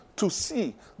hard to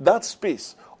see that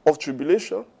space of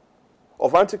tribulation,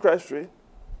 of Antichrist reign,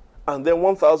 and then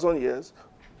 1,000 years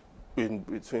in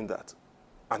between that.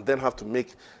 And then have to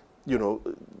make,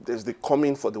 there's the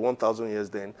coming for the 1,000 years,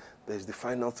 then there's the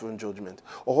final throne judgment.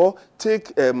 Or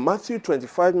take Matthew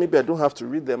 25, maybe I don't have to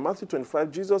read there. Matthew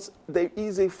 25, there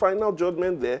is a final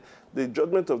judgment there, the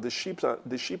judgment of the sheep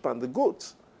and the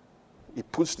goats. He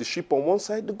puts the sheep on one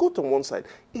side, the goat on one side.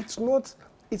 There's no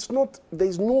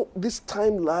this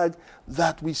time lag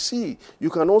that we see. You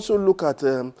can also look at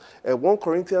 1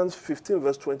 Corinthians 15,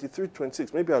 verse 23,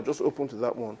 26. Maybe I'll just open to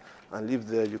that one and leave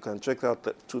there. You can check out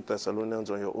 2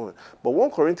 Thessalonians on your own. But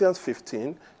 1 Corinthians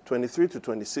 15, 23 to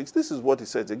 26, this is what he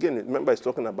says. Again, remember he's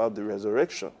talking about the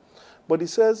resurrection. But he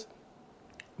says,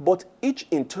 but each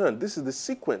in turn, this is the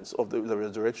sequence of the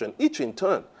resurrection, each in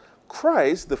turn,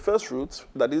 Christ, the first fruits,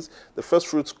 that is the first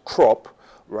fruits crop,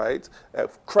 right?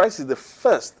 Christ is the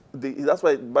first. That's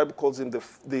why the Bible calls him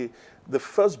the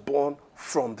firstborn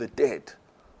from the dead,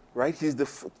 right? He's the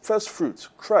first fruits.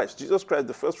 Christ, Jesus Christ,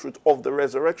 the first fruit of the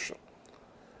resurrection.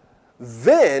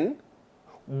 Then,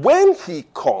 when he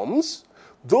comes,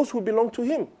 those who belong to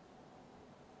him.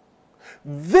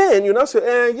 Then you now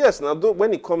say, yes, now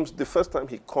when he comes, the first time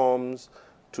he comes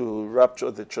to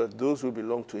rapture the church, those who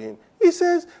belong to him, he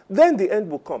says, then the end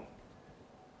will come.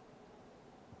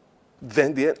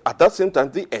 Then at that same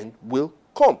time, the end will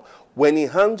come. When he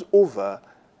hands over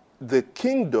the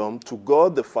kingdom to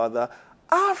God the Father,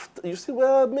 after, you see,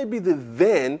 well, maybe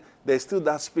there's still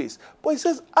that space. But he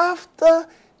says, after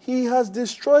he has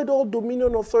destroyed all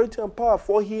dominion, authority, and power,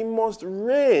 for he must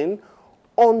reign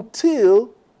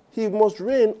until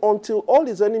all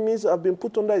his enemies have been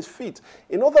put under his feet.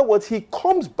 In other words, he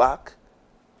comes back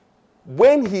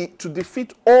to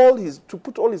put all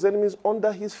his enemies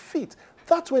under his feet.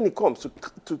 That's when he comes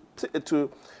to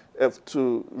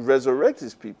resurrect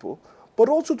his people, but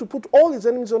also to put all his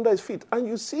enemies under his feet. And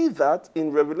you see that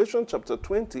in Revelation chapter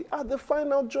 20 at the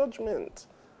final judgment,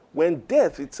 when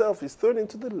death itself is thrown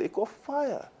into the lake of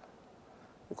fire.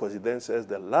 because it then says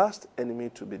the last enemy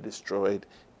to be destroyed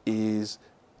is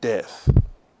death.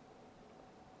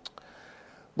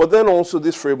 But then also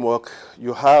this framework,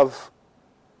 you have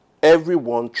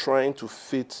everyone trying to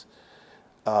fit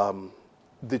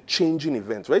the changing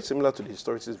events, very similar to the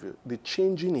historicist view, the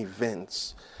changing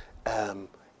events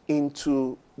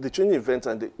into the changing events,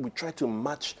 and we try to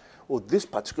match, this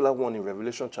particular one in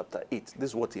Revelation chapter 8, this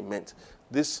is what he meant.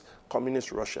 This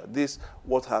communist Russia, this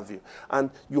what have you. And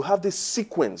you have this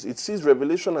sequence. It sees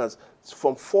Revelation as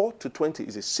from 4 to 20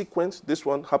 is a sequence. This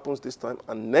one happens this time,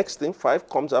 and next thing, 5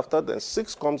 comes after, then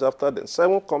 6 comes after, then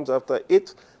 7 comes after,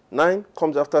 8, 9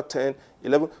 comes after 10,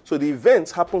 11. So the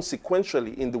events happen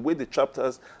sequentially in the way the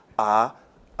chapters are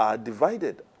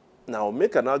divided. Now, I'll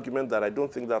make an argument that I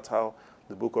don't think that's how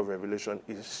the book of Revelation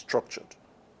is structured.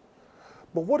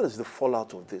 But what is the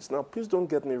fallout of this? Now, please don't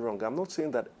get me wrong. I'm not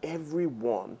saying that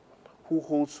everyone who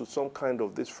holds to some kind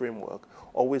of this framework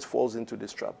always falls into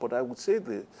this trap. But I would say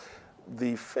the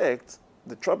effect,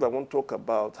 the trap that I want to talk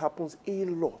about, happens a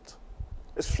lot.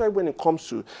 Especially when it comes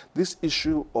to this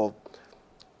issue of,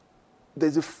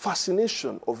 there's a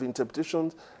fascination of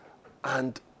interpretations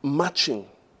and matching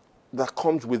that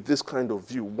comes with this kind of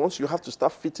view. Once you have to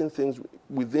start fitting things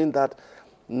within that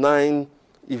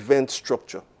 9-event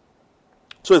structure.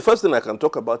 So the first thing I can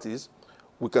talk about is,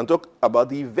 we can talk about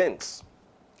the events.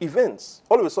 Events.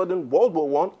 All of a sudden, World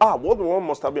War I, World War I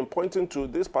must have been pointing to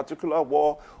this particular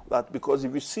war, that because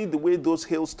if you see the way those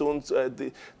hailstones,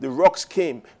 the rocks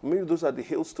came, maybe those are the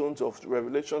hailstones of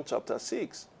Revelation chapter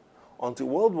 6, until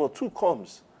World War II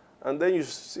comes. And then you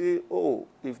see,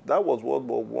 if that was World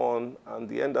War I and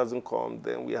the end doesn't come,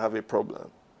 then we have a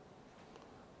problem.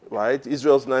 Right?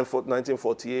 Israel's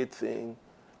 1948 thing,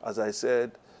 as I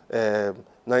said,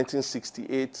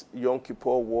 1968 Yom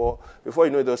Kippur War. Before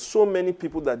you know it, there's so many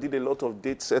people that did a lot of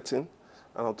date setting,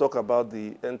 and I'll talk about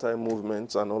the end-time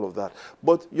movements and all of that.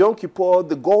 But Yom Kippur,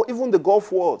 even the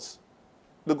Gulf Wars,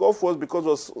 because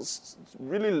it was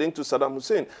really linked to Saddam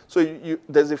Hussein. So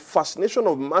there's a fascination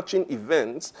of matching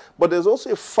events, but there's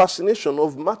also a fascination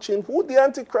of matching who the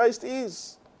Antichrist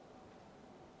is.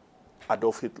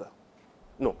 Adolf Hitler.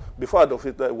 No, before Adolf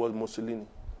Hitler, it was Mussolini.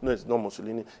 No, it's not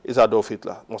Mussolini. It's Adolf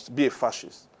Hitler. Must be a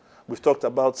fascist. We've talked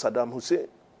about Saddam Hussein.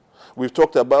 We've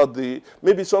talked about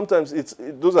maybe sometimes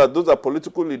those are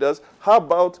political leaders. How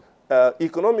about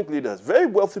economic leaders? Very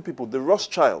wealthy people, the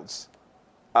Rothschilds,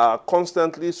 are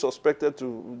constantly suspected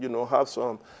to, have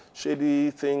some shady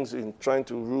things in trying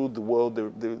to rule the world.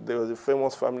 There was a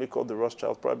famous family called the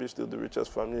Rothschilds, probably still the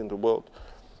richest family in the world.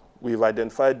 We've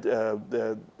identified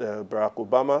Barack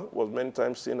Obama was many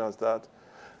times seen as that.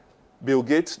 Bill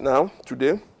Gates now,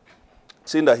 today,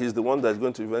 saying that he's the one that's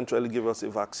going to eventually give us a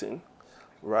vaccine,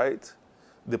 right?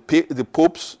 The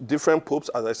popes, different popes,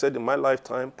 as I said in my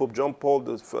lifetime, Pope John Paul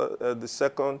II,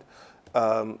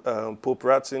 Pope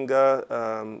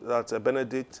Ratzinger, that's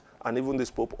Benedict, and even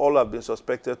this Pope, all have been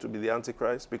suspected to be the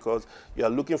Antichrist, because you are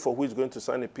looking for who is going to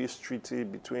sign a peace treaty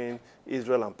between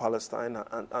Israel and Palestine,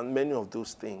 and many of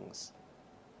those things.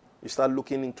 You start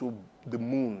looking into the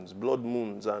moons, blood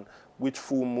moons, and which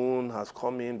full moon has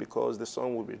come in, because the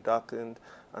sun will be darkened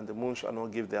and the moon shall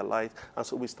not give their light. And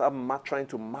so we start trying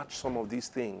to match some of these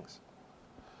things.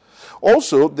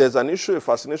 Also, there's an issue, a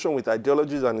fascination with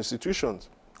ideologies and institutions.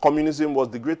 Communism was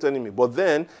the great enemy, but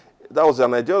then that was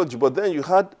an ideology. But then you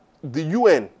had the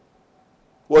UN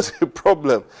was a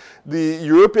problem. The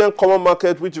European Common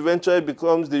Market, which eventually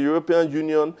becomes the European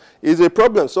Union, is a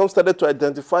problem. Some started to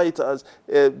identify it as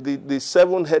the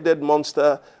seven-headed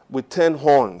monster with 10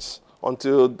 horns,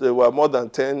 until there were more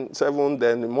than 7,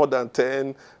 then more than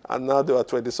 10, and now there were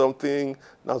 20-something.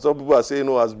 Now some people are saying,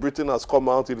 as Britain has come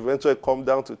out, it eventually come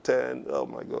down to 10. Oh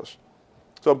my gosh.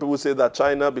 Some people say that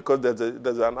China, because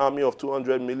there's an army of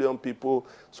 200 million people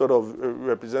sort of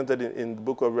represented in the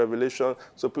book of Revelation,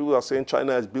 so people are saying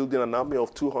China is building an army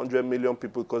of 200 million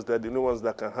people because they're the only ones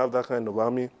that can have that kind of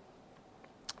army.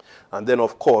 And then,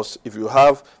 of course, if you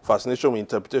have fascination with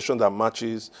interpretation that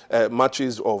matches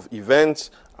of events,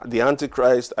 the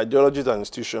Antichrist, ideologies and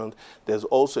institutions, there's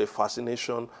also a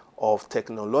fascination of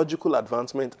technological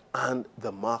advancement and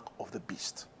the mark of the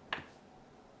beast.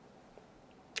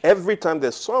 Every time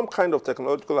there's some kind of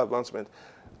technological advancement,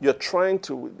 you're trying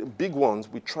to, the big ones,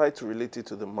 we try to relate it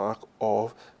to the mark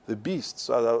of the beast.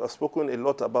 So I've spoken a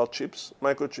lot about chips,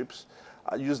 microchips,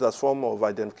 used as form of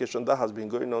identification. That has been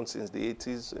going on since the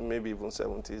 80s, maybe even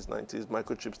 70s, 90s,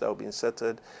 microchips that will be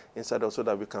inserted inside us so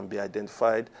that we can be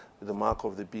identified with the mark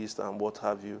of the beast and what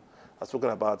have you. I've spoken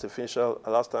about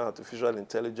artificial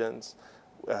intelligence,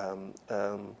 and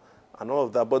all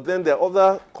of that. But then there are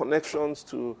other connections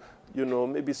to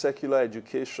maybe secular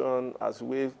education as a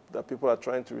way that people are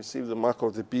trying to receive the mark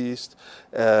of the beast.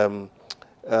 And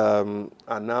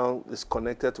now it's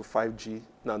connected to 5G.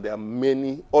 Now there are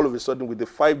many, all of a sudden with the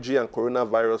 5G and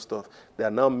coronavirus stuff, there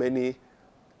are now many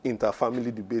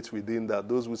inter-family debates within that.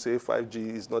 Those who say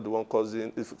 5G is not the one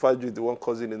causing, if 5G is the one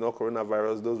causing the not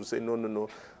coronavirus, those who say no,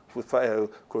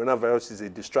 coronavirus is a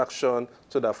distraction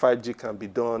so that 5G can be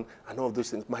done and all of those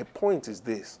things. My point is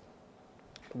this: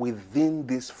 within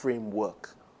this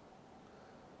framework,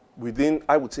 within,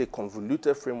 I would say,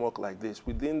 convoluted framework like this,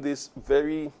 within this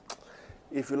very,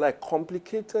 if you like,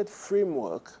 complicated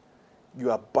framework, you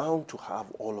are bound to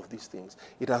have all of these things.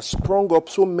 It has sprung up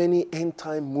so many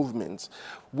end-time movements,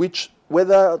 which,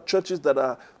 whether churches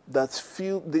that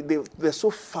feel, they're so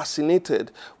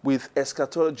fascinated with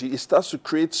eschatology, it starts to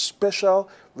create special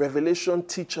revelation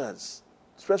teachers,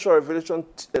 special revelation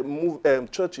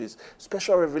churches,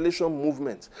 special revelation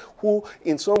movements, who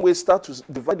in some ways start to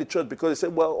divide the church because they say,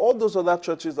 well, all those other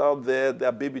churches out there,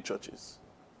 they're baby churches,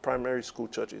 primary school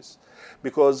churches.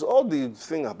 Because all the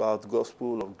thing about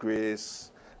gospel of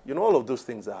grace, all of those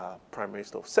things are primary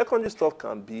stuff. Secondary stuff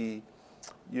can be,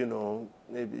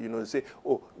 maybe, they say,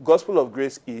 oh, gospel of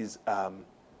grace is the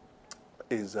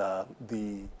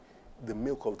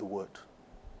milk of the word.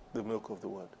 The milk of the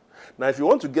word. Now, if you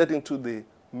want to get into the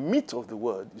meat of the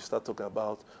word, you start talking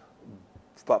about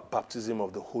baptism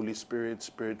of the Holy Spirit,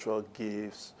 spiritual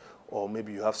gifts, or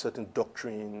maybe you have certain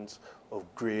doctrines of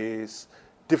grace,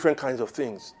 different kinds of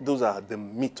things. Those are the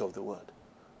meat of the word.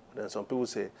 Then some people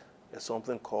say there's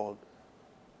something called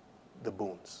the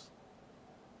bones.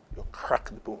 You crack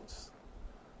the bones.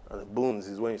 And the bones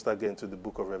is when you start getting to the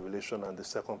book of Revelation and the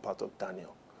second part of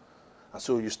Daniel. And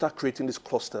so you start creating these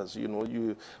clusters,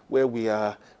 where we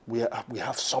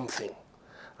have something.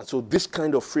 And so this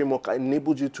kind of framework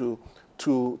enables you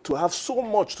to have so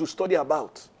much to study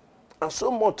about and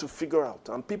so much to figure out.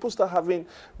 And people start having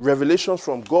revelations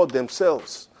from God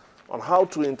themselves on how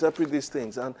to interpret these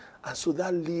things. And so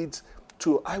that leads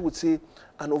to, I would say,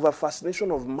 an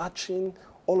over-fascination of matching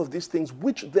all of these things,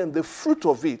 which then the fruit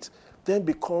of it then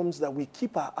becomes that we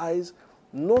keep our eyes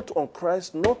not on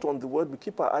Christ, not on the word, we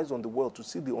keep our eyes on the world to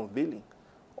see the unveiling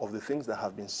of the things that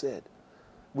have been said.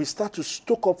 We start to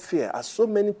stoke up fear, as so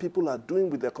many people are doing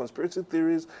with their conspiracy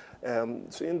theories,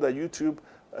 saying that YouTube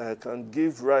can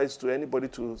give rise to anybody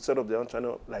to set up their own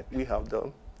channel like we have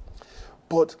done.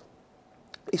 But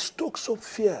it stokes up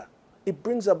fear. It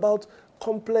brings about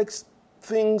complex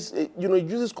things. It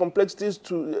uses complexities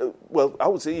to, I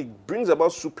would say it brings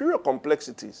about superior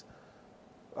complexities,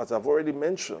 as I've already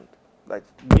mentioned. Like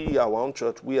we, our own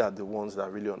church, we are the ones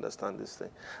that really understand this thing.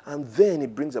 And then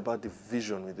it brings about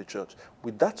division with the church.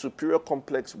 With that superior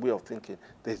complex way of thinking,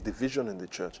 there's division in the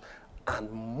church. And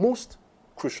most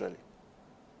crucially,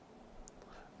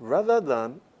 rather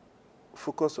than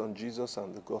focus on Jesus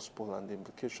and the gospel and the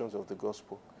implications of the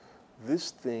gospel,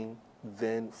 this thing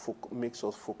then makes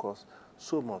us focus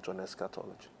so much on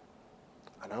eschatology.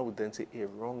 And I would then say a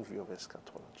wrong view of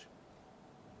eschatology.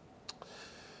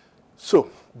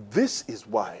 So this is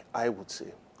why I would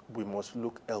say we must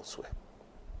look elsewhere.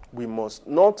 We must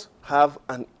not have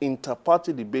an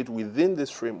inter-party debate within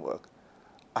this framework.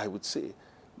 I would say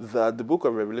that the book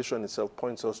of Revelation itself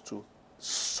points us to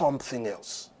something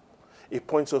else. It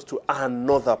points us to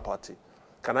another party.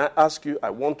 Can I ask you,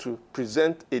 I want to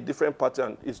present a different party,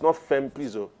 and it's not Femi,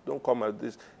 please don't come at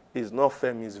this, it's not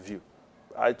Femi's view.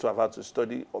 I too have had to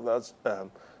study others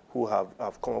who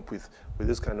have come up with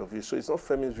this kind of view. So it's not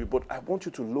Femi's view, but I want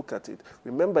you to look at it.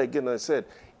 Remember again, I said,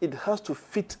 it has to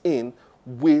fit in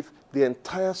with the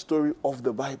entire story of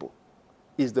the Bible.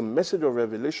 Is the message of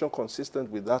Revelation consistent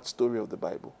with that story of the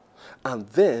Bible? And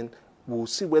then we'll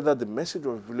see whether the message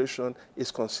of Revelation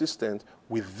is consistent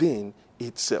within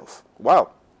itself.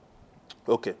 Wow.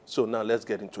 Okay, so now let's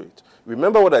get into it.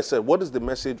 Remember what I said. What is the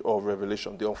message of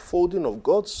Revelation? The unfolding of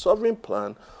God's sovereign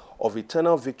plan of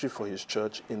eternal victory for his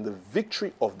church in the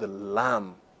victory of the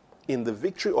Lamb, in the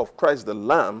victory of Christ the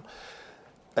Lamb,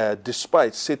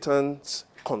 despite Satan's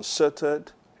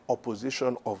concerted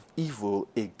opposition of evil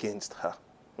against her.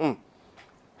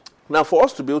 Now, for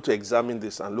us to be able to examine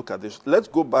this and look at this, let's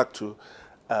go back to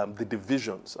the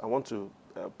divisions. I want to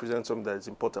present something that is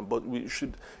important, but we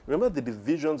should remember the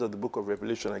divisions of the book of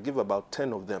Revelation. I give about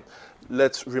 10 of them.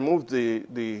 Let's remove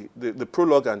the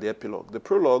prologue and the epilogue. The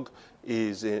prologue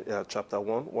is in chapter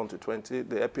 1 to 20.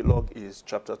 The epilogue is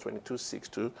chapter 22, 6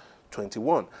 to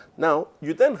 21. Now,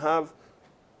 you then have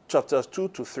chapters 2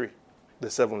 to 3, the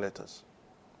 7 letters.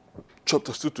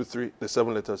 Chapters 2 to 3, the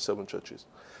 7 letters, 7 churches.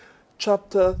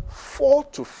 Chapter 4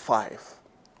 to 5,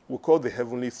 we call the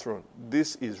heavenly throne.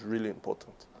 This is really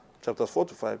important. Chapters 4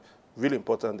 to 5, Really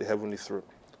important, the heavenly throne.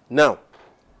 Now,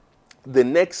 the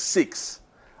next 6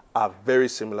 are very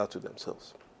similar to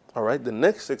themselves. All right? The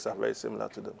next 6 are very similar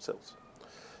to themselves.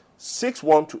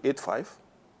 6:1 to 8:5,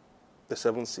 the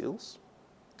 7 seals.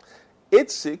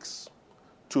 8:6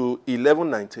 to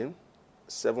 11:19,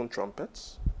 7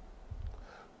 trumpets.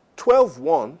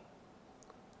 12:1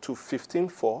 to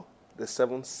 15:4, the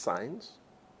 7 signs.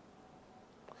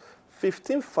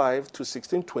 15:5 to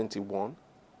 16:21,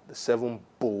 the 7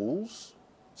 bowls.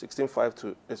 15:5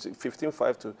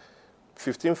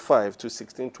 to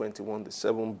 16:21, the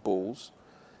 7 bowls.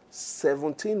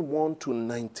 17:1 to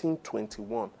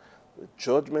 19:21, the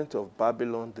judgment of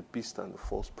Babylon, the beast and the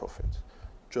false prophet.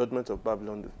 Judgment of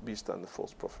Babylon, the beast and the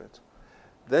false prophet.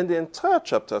 Then the entire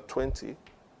chapter 20,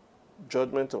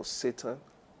 judgment of Satan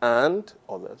and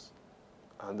others.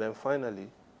 And then finally,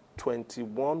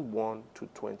 21:1 to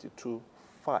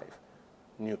 22:5,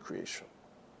 new creation.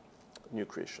 New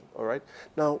creation. All right.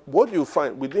 Now, what you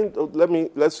find within, let me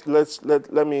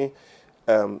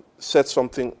set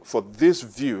something for this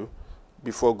view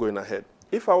before going ahead.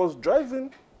 If I was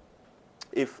driving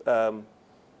a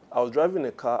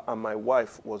car and my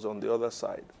wife was on the other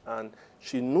side and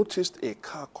she noticed a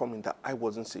car coming that I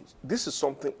wasn't seeing, this is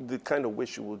something, the kind of way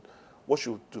what she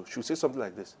would do. She would say something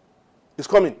like this: "It's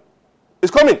coming,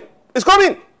 it's coming, it's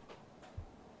coming."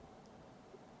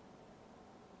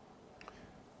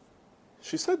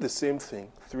 She said the same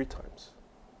thing 3 times,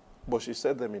 but she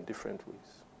said them in different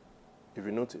ways. If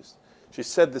you notice, she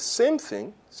said the same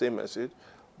thing, same message,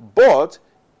 but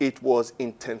it was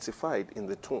intensified in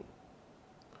the tone.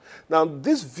 Now,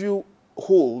 this view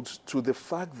holds to the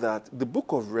fact that the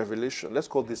book of Revelation, let's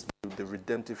call this the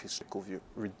redemptive historical view,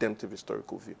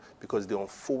 because the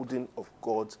unfolding of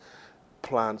God's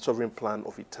plan, sovereign plan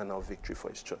of eternal victory for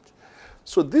his church.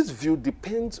 So this view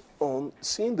depends on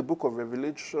seeing the book of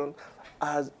Revelation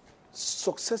as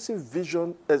successive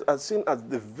vision, as seen as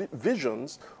the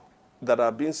visions that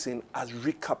are being seen as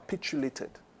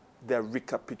recapitulated. They're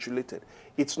recapitulated.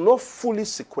 It's not fully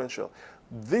sequential.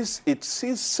 It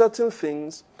sees certain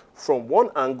things from one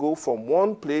angle, from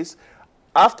one place.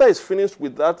 After it's finished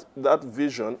with that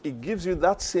vision, it gives you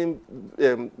that same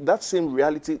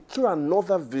reality through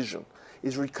another vision.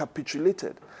 It's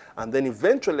recapitulated. And then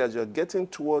eventually, as you're getting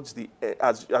towards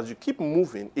as you keep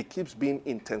moving, it keeps being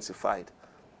intensified.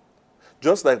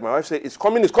 Just like my wife said, "It's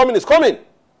coming, it's coming, it's coming."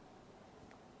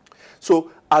 So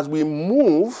as we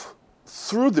move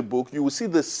through the book, you will see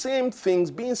the same things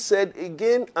being said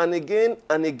again and again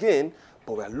and again,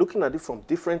 but we're looking at it from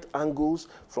different angles,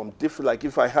 like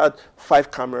if I had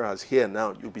 5 cameras here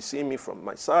now, you'll be seeing me from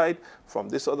my side, from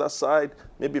this other side,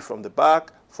 maybe from the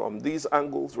back, from these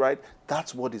angles, right?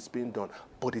 That's what is being done,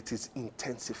 but it is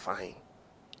intensifying.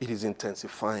 It is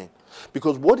intensifying.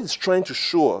 Because what it's trying to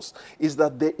show us is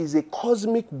that there is a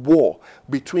cosmic war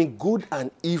between good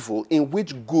and evil in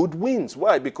which good wins.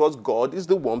 Why? Because God is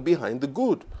the one behind the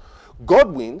good.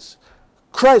 God wins,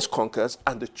 Christ conquers,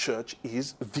 and the church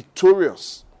is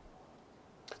victorious.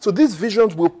 So these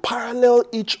visions will parallel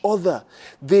each other.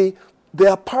 They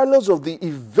are parallels of the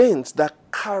events that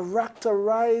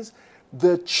characterize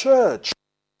the church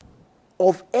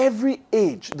of every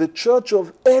age. The church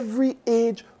of every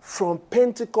age from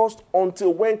Pentecost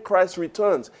until when Christ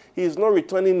returns. He is not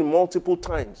returning multiple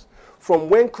times. From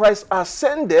when Christ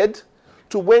ascended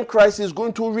to when Christ is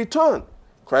going to return.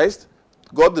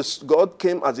 God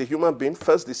came as a human being,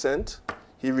 first descent,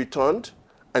 he returned,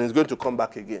 and is going to come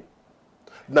back again.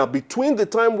 Now, between the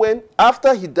time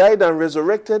after he died and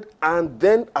resurrected and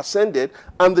then ascended,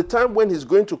 and the time when he's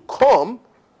going to come,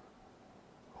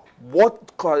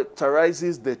 what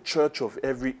characterizes the church of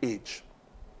every age?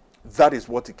 That is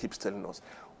what it keeps telling us.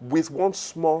 With one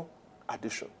small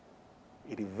addition,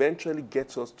 it eventually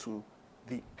gets us to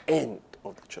the end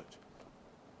of the church.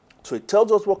 So it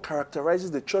tells us what characterizes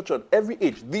the church of every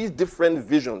age. These different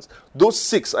visions, those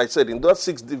 6 I said, in those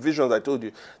 6 divisions I told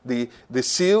you, the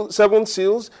 7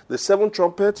 seals, the 7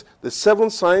 trumpets, the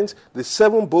 7 signs, the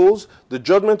 7 bowls, the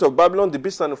judgment of Babylon, the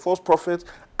beast and the false prophet,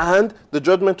 and the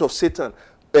judgment of Satan.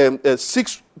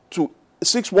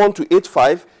 6:1 to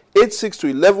 8:5, 8:6 to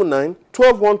 11:9,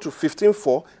 12:1 to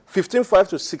 15:4, 15:5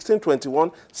 to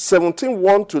 16:21,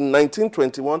 17:1 to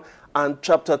 19:21, and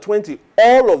chapter 20.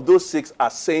 All of those 6 are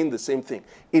saying the same thing.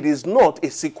 It is not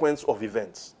a sequence of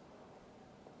events.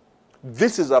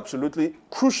 This is absolutely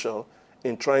crucial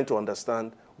in trying to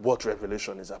understand what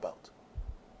Revelation is about.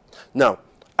 Now,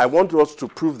 I want us to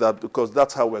prove that because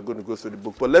that's how we're going to go through the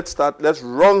book. But let's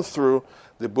run through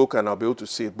the book and I'll be able to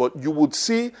see it. But you would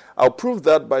see, I'll prove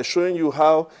that by showing you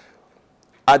how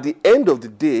at the end of the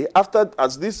day,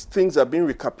 as these things are being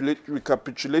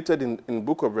recapitulated in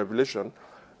book of Revelation,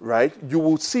 right, you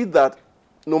will see that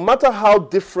no matter how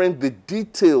different the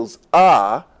details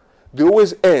are, they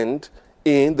always end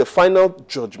in the final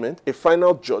judgment, a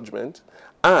final judgment,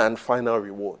 and final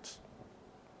rewards.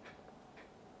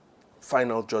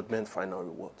 Final judgment, final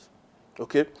rewards.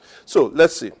 Okay? So,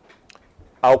 let's see.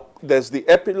 There's the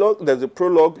epilogue, there's the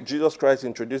prologue. Jesus Christ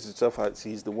introduced himself as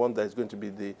he's the one that is going to be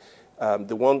the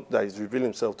one that is revealing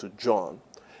himself to John.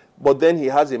 But then he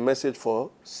has a message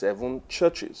for 7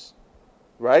 churches,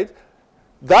 right?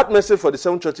 That message for the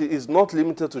 7 churches is not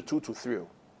limited to 2 to 3.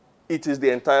 It is the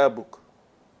entire book.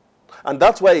 And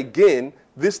that's why, again,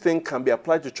 this thing can be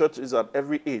applied to churches at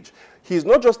every age. He's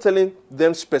not just telling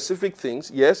them specific things.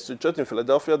 Yes, the church in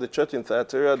Philadelphia, the church in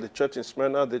Thyatira, the church in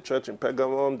Smyrna, the church in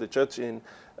Pergamum, the church in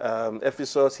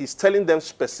Ephesus. He's telling them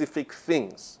specific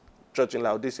things. Church in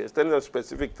Laodicea, he's telling them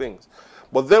specific things.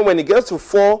 But then when he gets to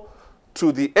 4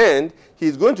 to the end,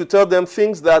 he's going to tell them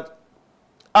things that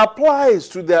applies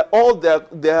to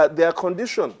their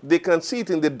condition. They can see it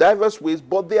in the diverse ways,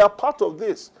 but they are part of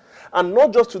this. And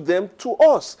not just to them, to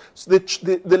us. So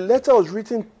the letter was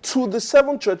written to the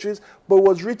 7 churches, but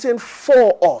was written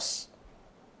for us.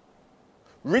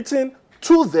 Written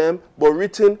to them, but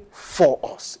written for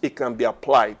us. It can be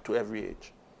applied to every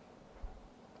age.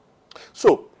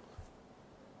 So,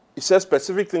 it says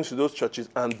specific things to those churches.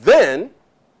 And then,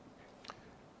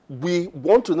 we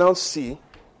want to now see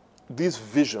this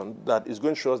vision that is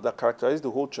going to show us that characterizes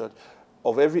the whole church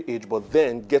of every age, but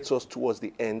then gets us towards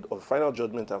the end of final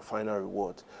judgment and final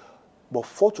reward. But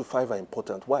 4 to 5 are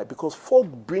important. Why? Because 4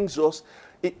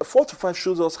 to 5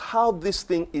 shows us how this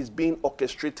thing is being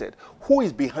orchestrated. Who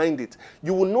is behind it?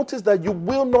 You will notice that you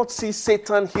will not see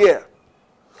Satan here.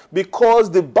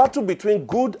 Because the battle between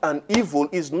good and evil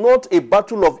is not a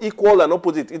battle of equal and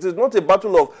opposite. It is not a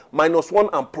battle of -1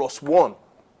 and +1.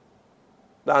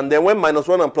 And then when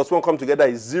 -1 and +1 come together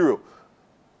is 0.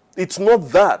 It's not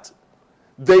that.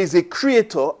 There is a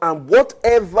creator, and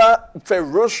whatever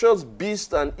ferocious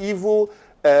beast and evil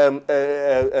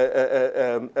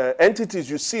entities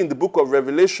you see in the book of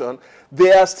Revelation,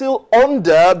 they are still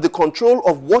under the control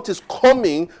of what is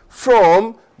coming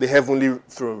from the heavenly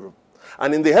throne room.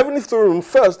 And in the heavenly throne room,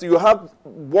 first, you have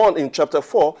one in chapter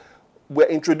 4, we're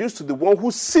introduced to the one who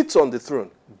sits on the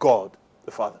throne, God,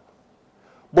 the Father.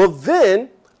 But then,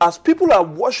 as people are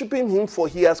worshiping him, for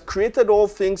he has created all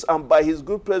things, and by his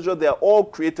good pleasure they are all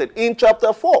created, in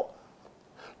chapter 4.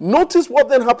 Notice what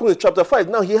then happens in chapter 5.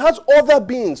 Now, he has other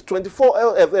beings,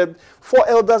 4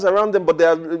 elders around them, but they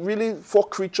are really 4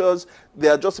 creatures. They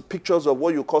are just pictures of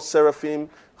what you call seraphim,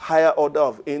 higher order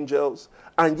of angels,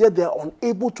 and yet they are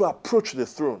unable to approach the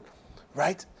throne,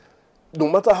 right? No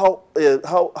matter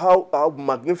how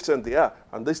magnificent they are.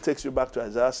 And this takes you back to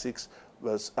Isaiah 6,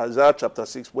 Isaiah chapter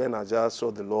 6, when Isaiah saw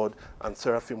the Lord and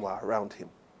seraphim were around him.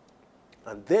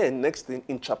 And then, next thing,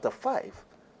 in chapter 5,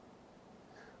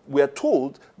 we are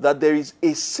told that there is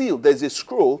a seal, there is a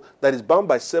scroll that is bound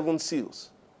by 7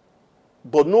 seals.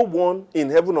 But no one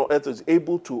in heaven or earth is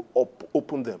able to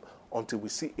open them until we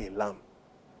see a lamb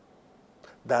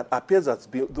that appears as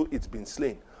though it's been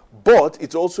slain. But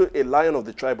it's also a lion of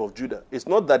the tribe of Judah. It's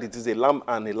not that it is a lamb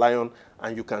and a lion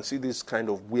and you can see this kind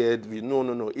of weird view.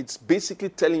 No. It's basically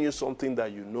telling you something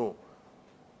that you know.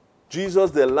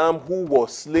 Jesus, the lamb who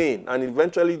was slain, and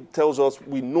eventually tells us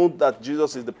we know that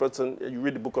Jesus is the person. You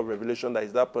read the book of Revelation, that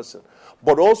is that person.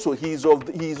 But also, he is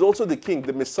also the king,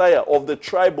 the Messiah of the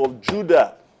tribe of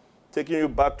Judah. Taking you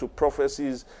back to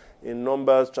prophecies in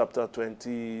Numbers chapter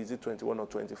 20, is it 21 or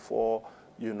 24?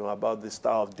 About the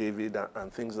Star of David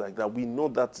and things like that. We know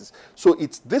that is. So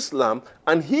it's this lamb,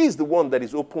 and he is the one that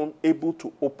is able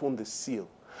to open the seal.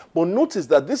 But notice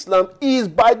that this lamb is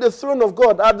by the throne of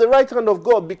God, at the right hand of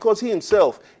God, because he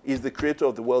himself is the creator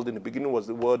of the world. In the beginning was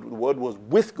the Word was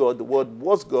with God, the Word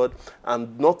was God,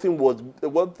 and nothing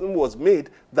was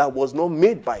made that was not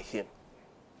made by him.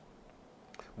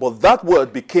 But that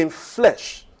Word became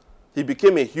flesh. He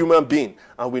became a human being.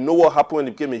 And we know what happened when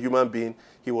he became a human being.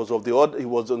 He was on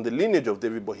the lineage of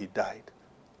David, but he died,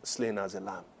 slain as a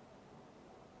lamb.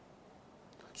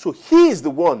 So he is the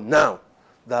one now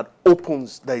that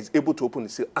is able to open the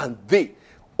seal. And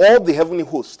all the heavenly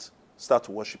hosts, start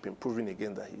to worship him, proving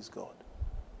again that he is God.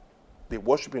 They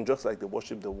worship him just like they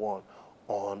worship the one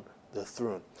on the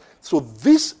throne. So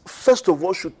this, first of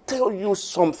all, should tell you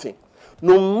something.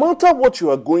 No matter what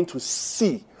you are going to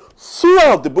see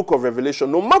throughout the book of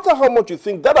Revelation, no matter how much you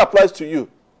think that applies to you,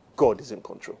 God is in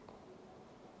control.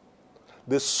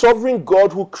 the sovereign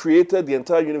God who created the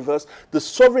entire universe, the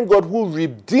sovereign God who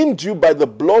redeemed you by the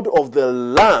blood of the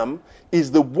Lamb, is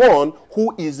the one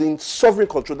who is in sovereign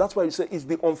control. That's why you say it's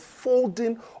the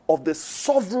unfolding of the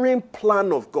sovereign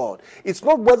plan of God. It's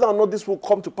not whether or not this will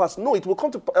come to pass. No, it will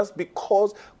come to pass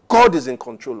because God is in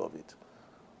control of it.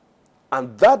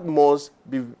 And that must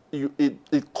be,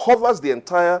 it covers the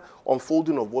entire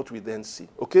unfolding of what we then see.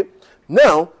 Okay?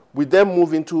 Now, we then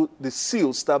move into the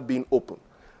seals start being opened.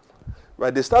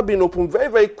 Right? They start being opened very,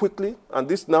 very quickly. And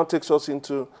this now takes us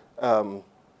into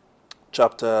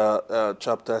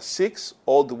chapter 6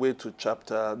 all the way to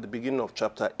the beginning of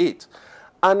chapter 8.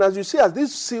 And as you see, as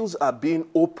these seals are being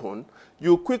opened,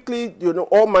 you quickly,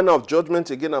 all manner of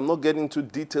judgments. Again, I'm not getting into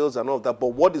details and all of that, but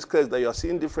what is clear is that you are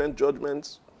seeing different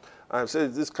judgments. I've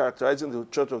said this characterizing the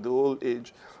church of the old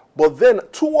age. But then,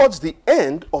 towards the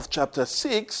end of chapter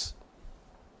 6,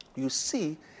 you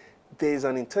see there is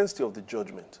an intensity of the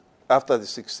judgment after the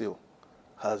sixth seal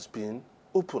has been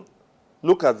opened.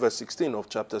 Look at verse 16 of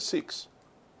chapter 6.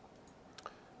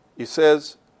 It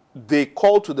says, they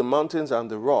call to the mountains and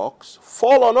the rocks,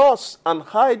 fall on us and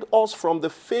hide us from the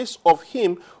face of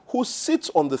him who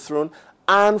sits on the throne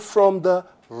and from the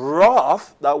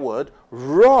wrath, that word,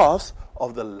 wrath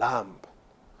of the Lamb.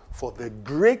 For the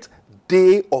great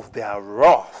day of their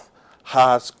wrath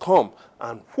has come,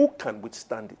 and who can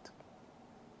withstand it?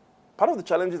 Part of the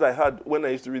challenges I had when I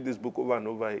used to read this book over and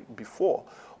over before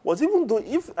was, even though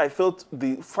if I felt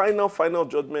the final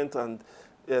judgment and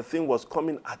thing was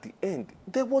coming at the end,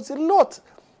 there were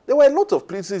a lot of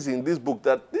places in this book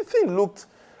that the thing looked,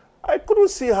 I couldn't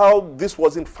see how this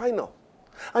wasn't final.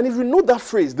 And if you know that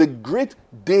phrase, the great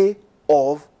day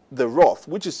of the wrath,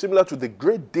 which is similar to the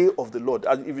great day of the Lord,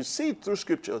 and if you see it through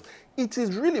scriptures, it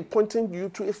is really pointing you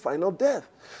to a final death.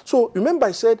 So remember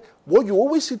I said, what you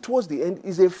always see towards the end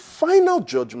is a final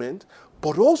judgment,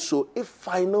 but also a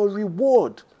final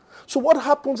reward. So what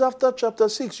happens after chapter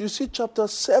 6? You see chapter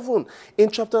 7. In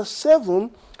chapter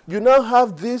 7, you now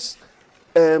have this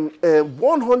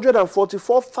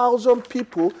 144,000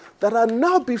 people that are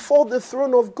now before the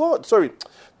throne of God. Sorry,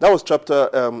 that was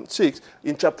chapter 6.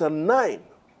 In chapter 9,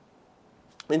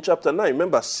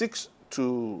 remember 6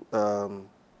 to... am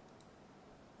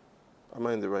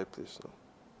I in the right place now?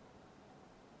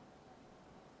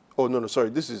 Oh, no,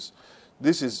 sorry. This is,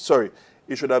 sorry.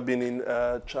 It should have been in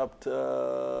chapter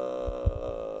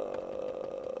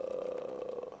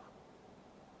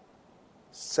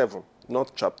 7,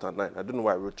 not chapter 9. I don't know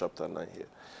why I wrote chapter 9 here.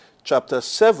 Chapter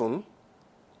 7,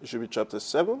 it should be chapter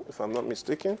 7, if I'm not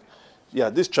mistaken. Yeah,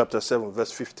 this chapter 7,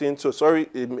 verse 15. So sorry,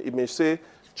 it may say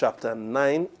chapter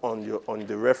 9 on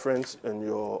the reference and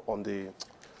on the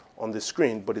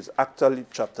screen, but it's actually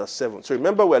chapter 7. So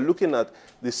remember, we're looking at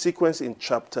the sequence in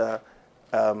chapter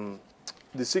from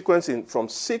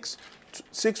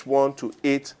 6:1 to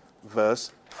 8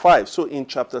 verse 5. So in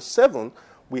chapter 7,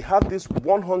 we have this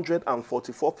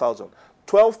 144,000,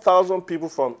 12,000 people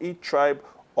from each tribe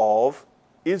of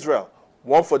Israel.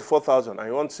 144,000. And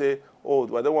you won't say, oh,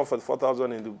 were there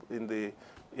 144,000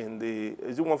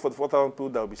 is it 144,000 people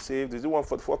that will be saved? Is it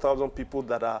 144,000 people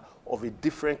that are of a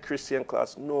different Christian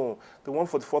class? No. The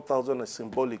 144,000 is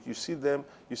symbolic. You see them,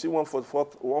 you see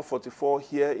 144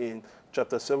 here in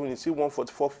chapter 7. You see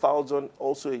 144,000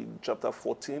 also in chapter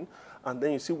 14. And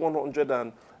then you see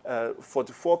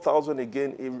 144,000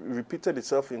 again. It repeated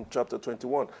itself in chapter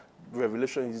 21.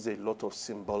 Revelation uses a lot of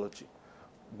symbology.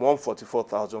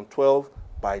 144,000, 12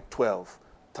 by 12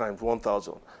 times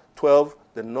 1,000. 12,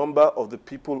 the number of the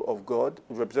people of God,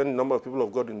 representing the number of people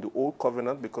of God in the Old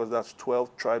Covenant, because that's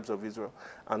 12 tribes of Israel.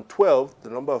 And 12, the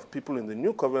number of people in the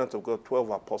New Covenant of God,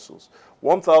 12 apostles.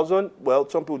 1,000, well,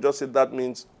 some people just say that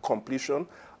means completion.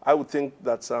 I would think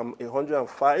that Psalm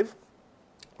 105,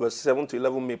 verse 7 to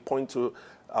 11 may point to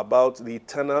about the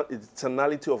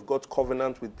eternality of God's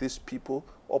covenant with these people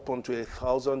up unto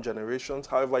 1,000 generations.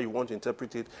 However you want to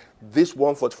interpret it, this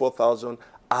 144,000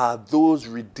 are those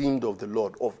redeemed of the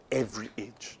Lord of every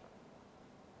age.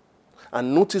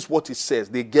 And notice what it says.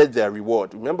 They get their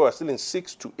reward. Remember, we're still in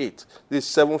 6 to 8. This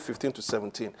is 7:15 to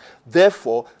 17.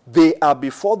 Therefore, they are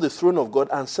before the throne of God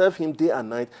and serve him day and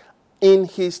night in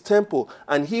his temple.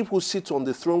 And he who sits on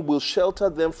the throne will shelter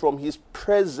them from his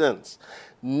presence.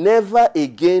 Never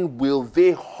again will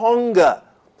they hunger.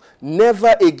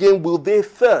 Never again will they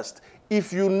thirst.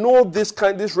 If you know this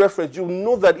reference, you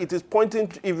know that it is pointing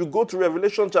to, if you go to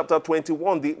Revelation chapter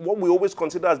 21, what we always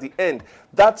consider as the end,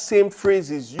 that same phrase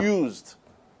is used.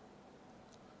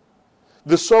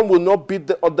 The sun will not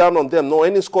beat down on them, nor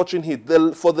any scorching heat.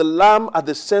 For the Lamb at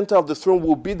the center of the throne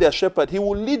will be their shepherd. He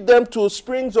will lead them to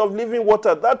springs of living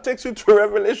water. That takes you to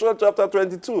Revelation chapter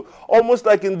 22, almost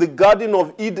like in the Garden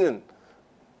of Eden,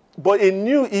 but a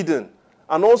new Eden.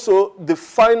 And also the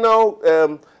final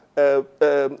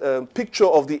picture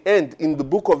of the end in the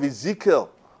book of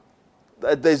Ezekiel.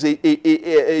 There's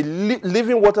a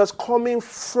living waters coming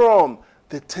from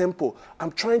the temple.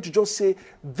 I'm trying to just say,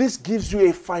 this gives you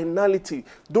a finality.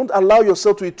 Don't allow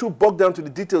yourself to be too bogged down to the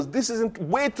details. This isn't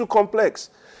way too complex.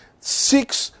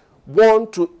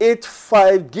 6:1 to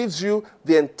 8:5 gives you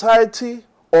the entirety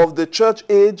of the church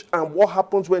age and what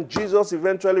happens when Jesus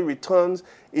eventually returns.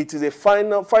 It is a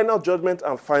final judgment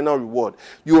and final reward.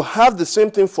 You have the same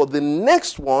thing for the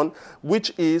next one,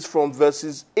 which is from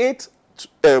verses 8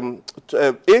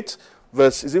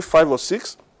 verse, is it 5 or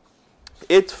 6?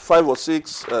 8, 5 or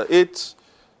 6, 8,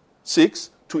 6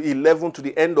 to 11, to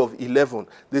the end of 11.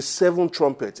 The 7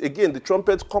 trumpets. Again, the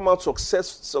trumpets come out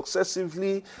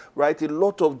successively, right? A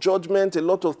lot of judgment, a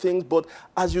lot of things. But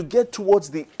as you get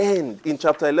towards the end, in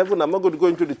chapter 11, I'm not going to go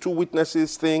into the 2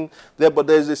 witnesses thing there, but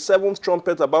there's a 7th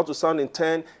trumpet about to sound in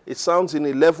 10. It sounds in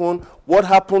 11. What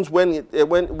happens when the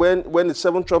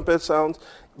 7th trumpet sounds?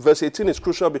 Verse 18 is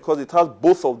crucial because it has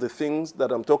both of the things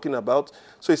that I'm talking about.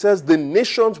 So it says, the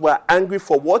nations were angry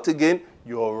for what again?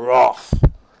 Your wrath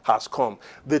has come.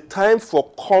 The time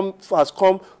has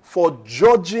come for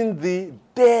judging the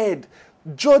dead.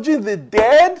 Judging the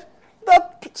dead?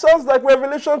 That sounds like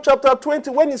Revelation chapter 20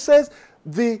 when it says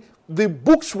the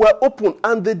books were opened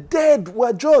and the dead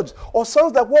were judged. Or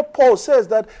sounds like what Paul says,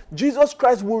 that Jesus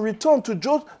Christ will return to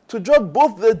judge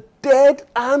both the dead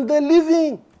and the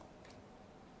living.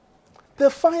 The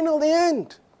final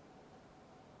end.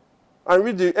 And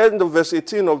read the end of verse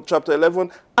 18 of chapter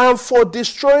 11. And for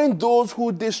destroying those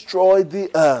who destroy the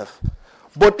earth.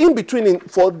 But in between,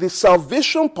 for the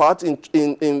salvation part,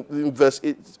 in verse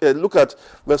 8, look at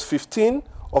verse 15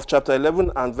 of chapter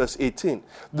 11 and verse 18.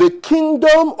 The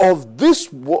kingdom of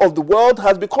the world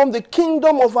has become the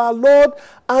kingdom of our Lord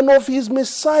and of his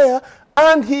Messiah,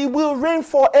 and he will reign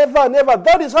forever and ever.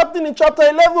 That is happening in chapter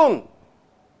 11.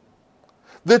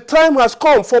 The time has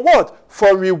come for what?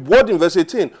 For rewarding, verse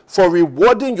 18, for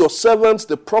rewarding your servants,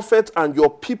 the prophets, and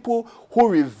your people who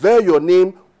revere your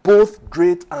name, both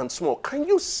great and small. Can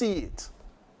you see it?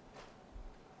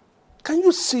 Can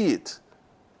you see it?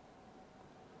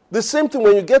 The same thing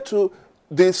when you get to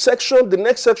the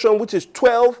next section, which is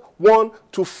 12:1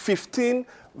 to 15,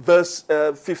 verses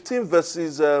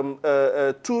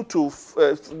 2 to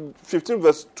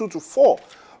 4.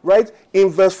 Right?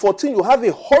 In verse 14, you have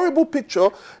a horrible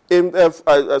picture.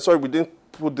 Sorry, we didn't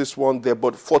put this one there,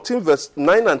 but 14 verse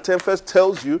 9 and 10 first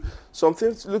tells you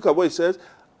something. Look at what it says.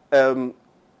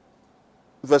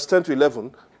 Verse 10 to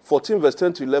 11. 14 verse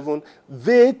 10 to 11.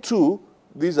 They too,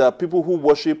 these are people who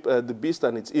worship the beast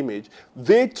and its image,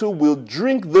 they too will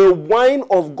drink the wine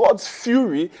of God's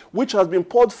fury, which has been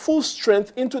poured full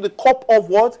strength into the cup of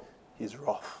what? His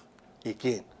wrath.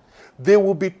 Again. They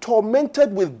will be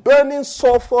tormented with burning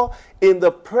sulfur in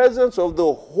the presence of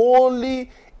the holy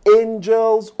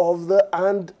angels of the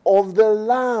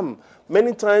Lamb.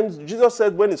 Many times, Jesus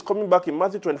said when he's coming back in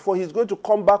Matthew 24, he's going to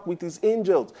come back with his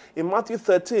angels. In Matthew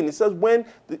 13, he says when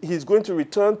he's going to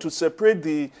return to separate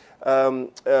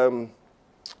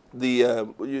he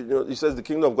says the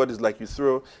kingdom of God is like you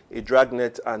throw a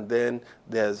dragnet and then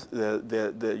there's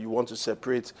you want to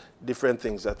separate different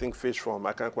things. I think fish from,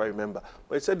 I can't quite remember.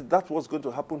 But he said that's what's going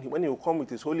to happen when he will come with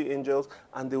his holy angels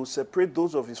and they will separate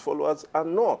those of his followers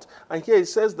and not. And here he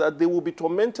says that they will be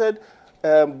tormented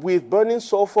with burning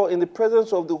sulfur in the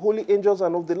presence of the holy angels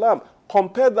and of the Lamb.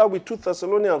 Compare that with 2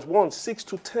 Thessalonians 1, 6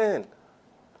 to 10.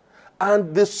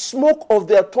 And the smoke of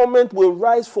their torment will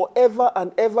rise forever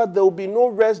and ever. There will be no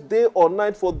rest day or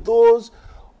night for those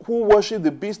who worship the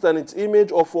beast and its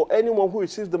image, or for anyone who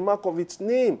receives the mark of its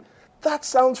name. That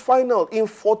sounds final in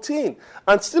 14.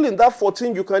 And still in that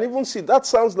 14, you can even see that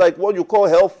sounds like what you call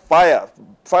hellfire,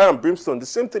 fire and brimstone. The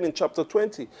same thing in chapter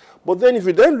 20. But then if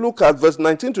you then look at verse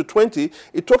 19 to 20,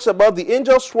 it talks about the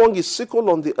angel swung his sickle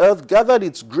on the earth, gathered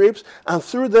its grapes, and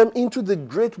threw them into the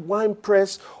great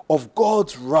winepress of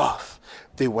God's wrath.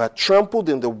 They were trampled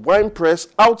in the winepress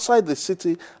outside the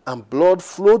city, and blood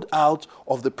flowed out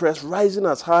of the press, rising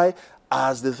as high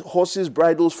as the horses'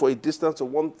 bridles for a distance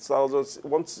of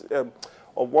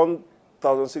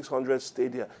 1,600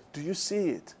 stadia. Do you see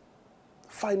it?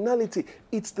 Finality.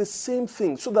 It's the same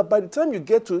thing. So that by the time you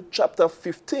get to chapter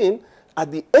 15,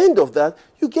 at the end of that,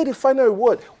 you get a final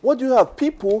reward. What do you have?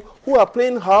 People who are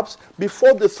playing harps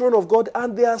before the throne of God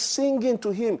and they are singing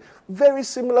to him. Very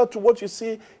similar to what you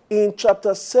see in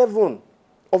chapter 7.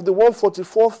 of the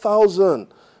 144,000.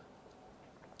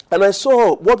 And I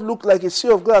saw what looked like a sea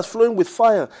of glass flowing with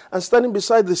fire, and standing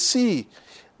beside the sea,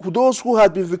 those who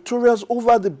had been victorious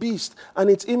over the beast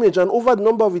and its image and over the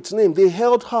number of its name. They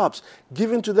held harps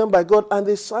given to them by God, and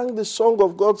they sang the song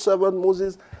of God's servant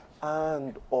Moses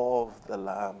and of the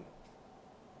Lamb.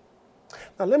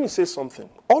 Now let me say something.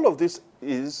 All of this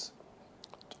is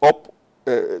up.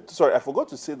 I forgot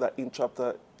to say that in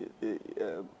chapter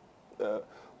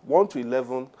 1 to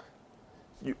 11,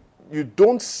 you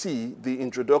don't see the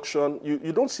introduction.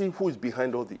 You don't see who is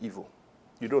behind all the evil.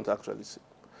 You don't actually see.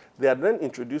 They are then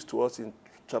introduced to us in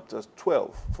chapters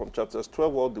 12, from chapters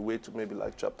 12 all the way to maybe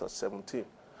like chapter 17.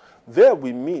 There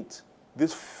we meet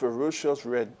this ferocious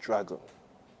red dragon,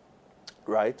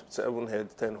 right? 7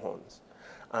 heads, 10 horns.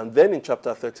 And then in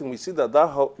chapter 13, we see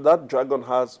that dragon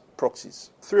has proxies,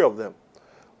 3 of them.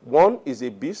 One is a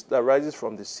beast that rises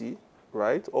from the sea,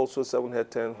 right? Also 7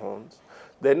 heads, 10 horns.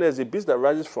 Then there's a beast that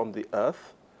rises from the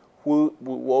earth, who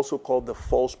we also call the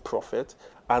false prophet.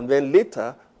 And then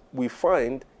later, we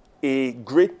find a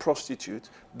great prostitute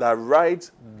that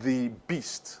rides the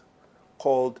beast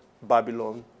called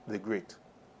Babylon the Great.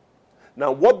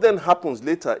 Now, what then happens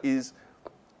later is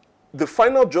the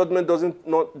final judgment doesn't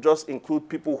not just include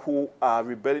people who are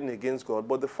rebelling against God,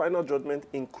 but the final judgment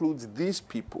includes these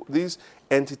people, these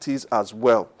entities as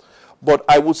well. But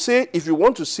I would say if you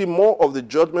want to see more of the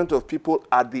judgment of people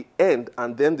at the end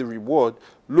and then the reward,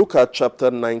 look at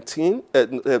chapter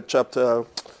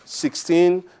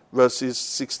 16, verses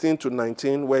 16 to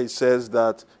 19, where it says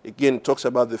that, again, it talks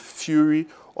about the fury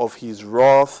of his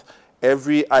wrath.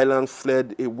 Every island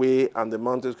fled away and the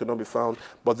mountains could not be found.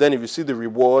 But then if you see the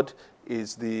reward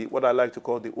is what I like to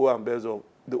call the Owambe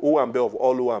of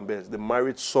all Owambes, the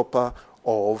marriage supper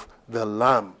of the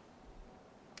Lamb.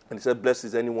 And he said, blessed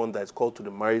is anyone that is called to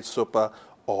the marriage supper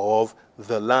of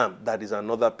the Lamb. That is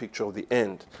another picture of the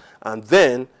end. And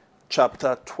then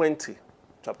chapter 20.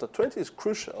 Chapter 20 is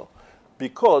crucial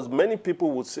because many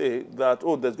people would say that,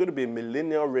 there's going to be a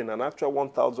millennial reign, an actual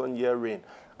 1,000-year reign.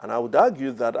 And I would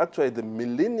argue that actually the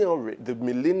millennial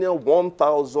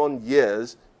 1,000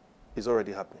 years is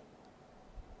already happening.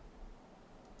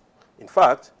 In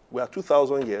fact, we are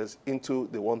 2,000 years into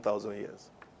the 1,000 years.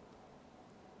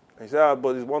 And you say,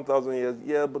 but it's 1,000 years.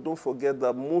 Yeah, but don't forget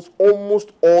that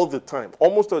almost all the time,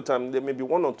 there may be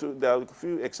one or two, there are a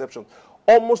few exceptions.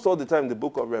 Almost all the time in the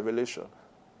book of Revelation,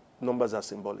 numbers are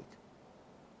symbolic.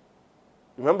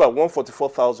 Remember,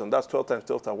 144,000, that's 12 times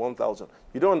 12 times 1,000.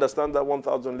 You don't understand that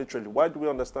 1,000 literally. Why do we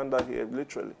understand that here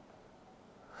literally?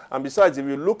 And besides, if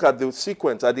you look at the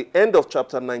sequence, at the end of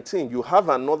chapter 19, you have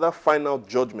another final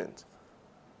judgment.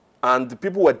 And the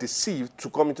people were deceived to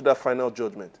come into that final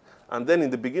judgment. And then in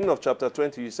the beginning of chapter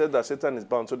 20, you said that Satan is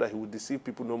bound so that he would deceive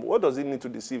people no more. What does he need to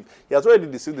deceive? He has already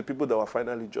deceived the people that were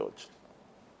finally judged.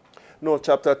 No,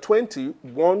 chapter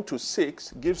 21 to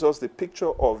 6 gives us the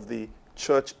picture of the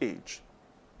church age.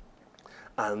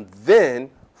 And then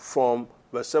from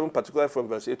verse 7, particularly from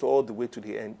verse 8 all the way to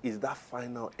the end, is that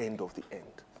final end of the end.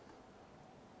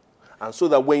 And so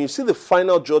that when you see the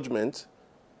final judgment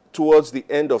towards the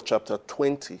end of chapter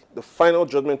 20, the final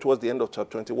judgment towards the end of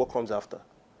chapter 20, what comes after?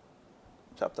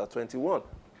 Chapter 21,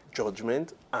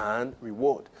 judgment and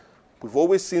reward. We've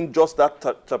always seen just that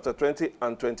chapter 20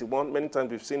 and 21. Many times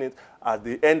we've seen it at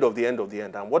the end of the end of the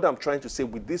end. And what I'm trying to say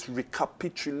with this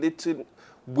recapitulated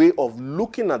way of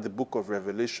looking at the book of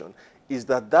Revelation is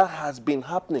that has been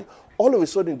happening. All of a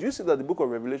sudden, do you see that the book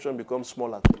of Revelation becomes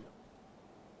smaller to you?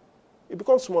 It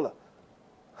becomes smaller.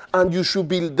 And you should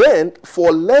be then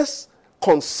for less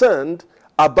concerned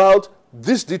about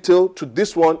this detail to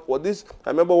this one or this. I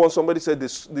remember when somebody said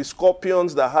the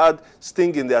scorpions that had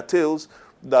sting in their tails,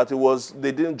 that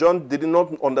John did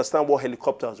not understand what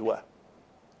helicopters were.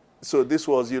 So this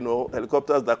was,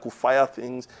 helicopters that could fire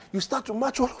things. You start to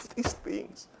match all of these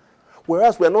things.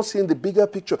 Whereas we're not seeing the bigger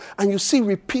picture. And you see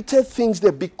repeated things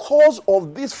there because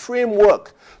of this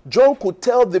framework. John could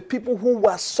tell the people who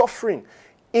were suffering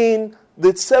in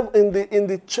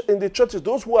the churches,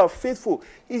 those who are faithful.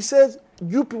 He says,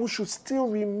 you people should still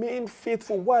remain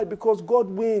faithful. Why? Because God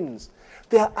wins.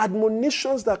 There are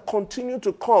admonitions that continue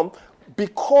to come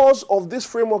because of this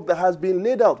framework that has been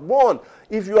laid out. 1,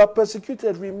 if you are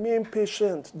persecuted, remain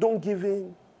patient. Don't give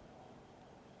in.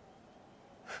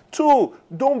 2,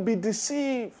 don't be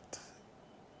deceived.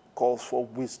 Calls for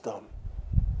wisdom.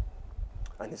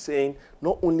 And he's saying,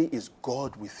 not only is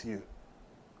God with you,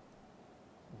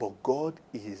 but God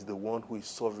is the one who is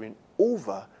sovereign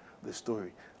over the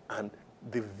story. And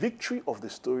the victory of the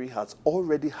story has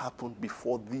already happened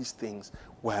before these things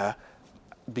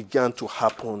began to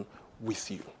happen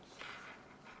with you.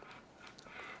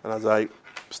 And as I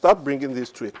start bringing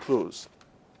this to a close,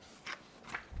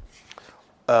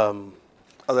 as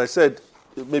I said,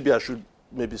 maybe I should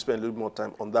spend a little more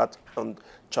time on that, on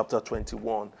chapter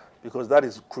 21, because that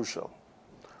is crucial.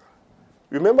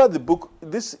 Remember the book,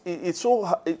 it's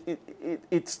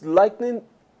likening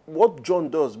what John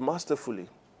does masterfully,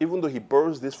 even though he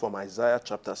borrows this from Isaiah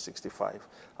chapter 65.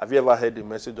 Have you ever heard the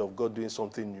message of God doing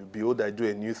something new? Behold, I do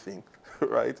a new thing,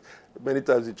 right? Many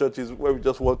times in churches where we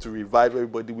just want to revive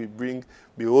everybody, we bring,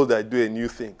 behold, I do a new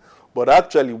thing. But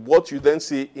actually, what you then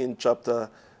see in chapter,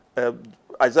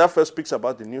 Isaiah first speaks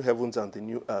about the new heavens and the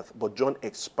new earth, but John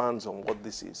expands on what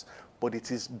this is. But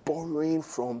it is borrowing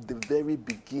from the very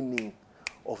beginning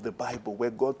of the Bible,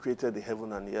 where God created the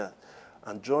heaven and the earth.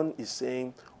 And John is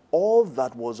saying, all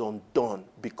that was undone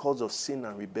because of sin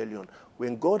and rebellion,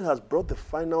 when God has brought the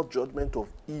final judgment of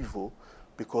evil,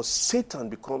 because Satan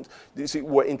becomes, you see,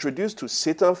 we're introduced to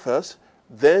Satan first,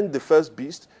 then the first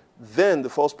beast, then the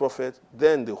false prophet,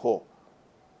 then the whore.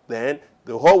 Then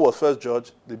the whore was first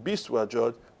judged, the beast were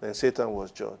judged, then Satan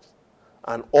was judged.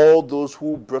 And all those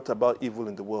who brought about evil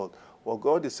in the world. What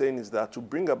God is saying is that to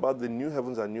bring about the new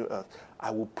heavens and new earth, I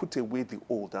will put away the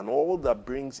old and all that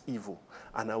brings evil.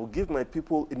 And I will give my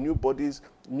people new bodies,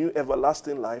 new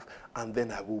everlasting life, and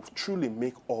then I will truly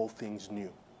make all things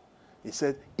new. He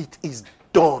said, it is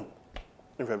done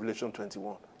in Revelation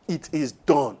 21. It is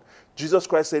done. Jesus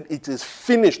Christ said, it is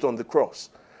finished on the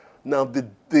cross. Now,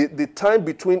 the time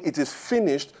between it is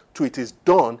finished to it is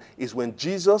done is when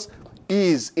Jesus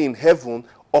is in heaven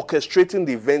orchestrating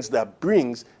the events that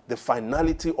brings the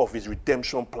finality of his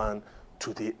redemption plan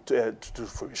to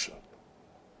fruition.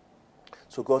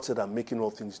 So God said, I'm making all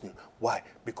things new. Why?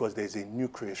 Because there's a new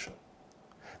creation.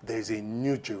 There's a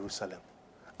new Jerusalem.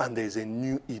 And there's a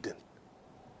new Eden.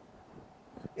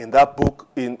 In that book,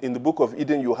 in the book of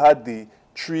Eden, you had the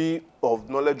tree of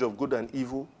knowledge of good and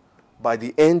evil. By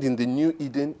the end, in the new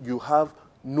Eden, you have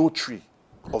no tree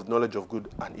of knowledge of good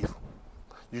and evil.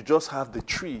 You just have the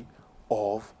tree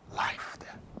of life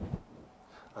there.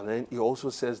 And then he also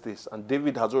says this, and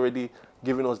David has already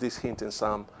given us this hint in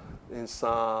Psalm,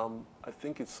 I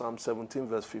think it's Psalm 17,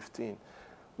 verse 15,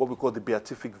 what we call the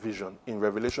beatific vision in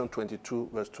Revelation 22,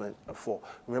 verse 24.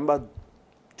 Remember,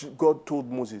 God told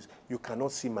Moses, you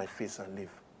cannot see my face and live.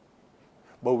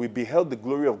 But we beheld the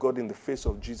glory of God in the face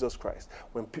of Jesus Christ.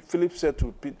 When Philip said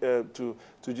to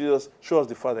Jesus, show us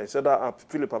the Father, he said,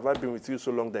 Philip, have I been with you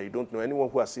so long that you don't know? Anyone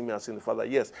who has seen me has seen the Father.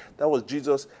 Yes, that was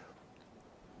Jesus,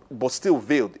 but still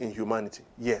veiled in humanity.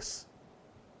 Yes.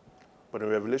 But in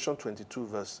Revelation 22,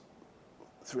 verse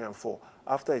 3 and 4,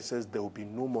 after he says there will be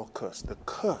no more curse, the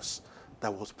curse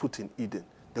that was put in Eden,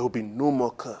 there will be no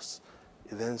more curse.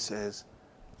 He then says,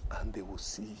 and they will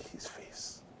see his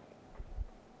face.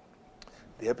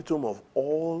 The epitome of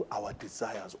all our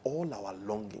desires, all our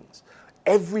longings,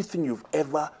 everything you've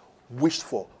ever wished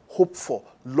for, hoped for,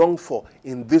 longed for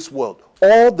in this world,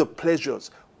 all the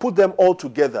pleasures, put them all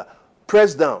together,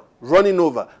 pressed down, running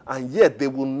over, and yet they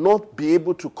will not be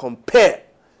able to compare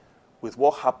with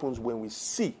what happens when we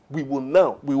see. We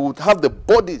will have the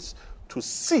bodies to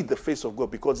see the face of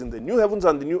God, because in the new heavens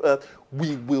and the new earth,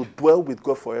 we will dwell with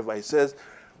God forever. He says,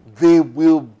 they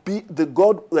will be the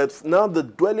God that now the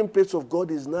dwelling place of God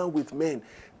is now with men.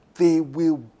 They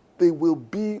will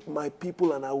be my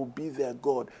people and I will be their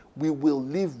God. We will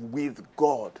live with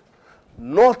God.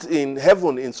 Not in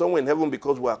heaven, in somewhere in heaven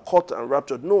because we are caught and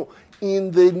raptured. No, in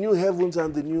the new heavens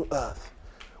and the new earth.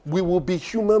 We will be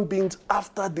human beings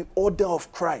after the order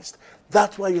of Christ.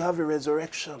 That's why you have a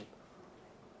resurrection.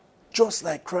 Just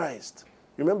like Christ.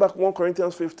 Remember 1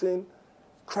 Corinthians 15?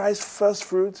 Christ's first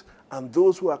fruits and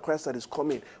those who are Christ that is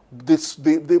coming.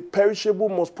 The perishable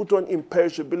must put on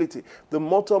imperishability. The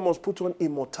mortal must put on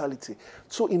immortality.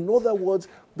 So in other words,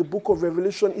 the book of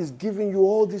Revelation is giving you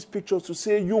all these pictures to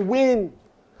say you win.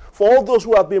 For all those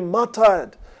who have been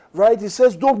martyred, right? He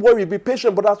says, don't worry, be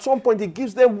patient. But at some point, he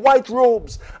gives them white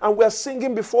robes. And we're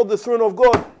singing before the throne of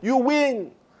God. You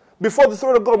win. Before the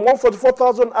throne of God,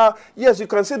 144,000 are, yes, you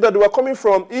can see that they were coming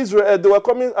from Israel, they were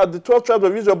coming at the 12 tribes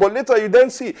of Israel, but later you then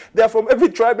see they are from every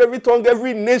tribe, every tongue,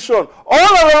 every nation,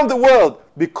 all around the world,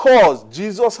 because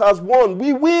Jesus has won.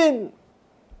 We win.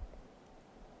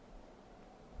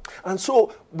 And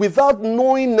so, without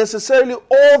knowing necessarily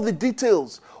all the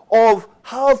details of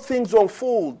how things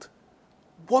unfold,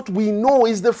 what we know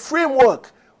is the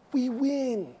framework. We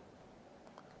win.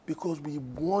 Because we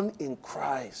won in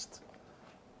Christ.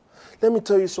 Let me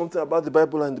tell you something about the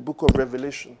Bible and the book of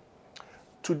Revelation.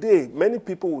 Today, many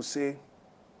people will say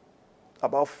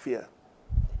about fear,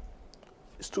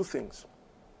 it's two things.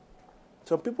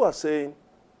 Some people are saying,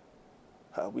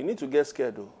 we need to get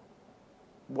scared though.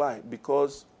 Why?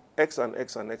 Because X and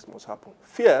X and X must happen.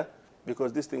 Fear,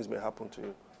 because these things may happen to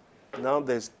you. Now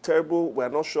there's terrible, we're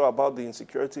not sure about the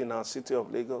insecurity in our city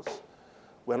of Lagos.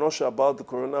 We're not sure about the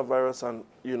coronavirus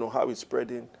and, how it's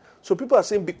spreading. So people are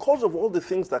saying, because of all the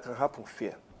things that can happen,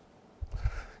 fear.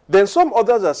 Then some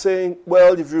others are saying,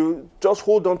 well, if you just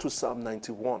hold on to Psalm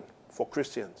 91 for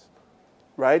Christians,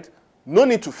 right? No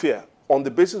need to fear. On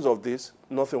the basis of this,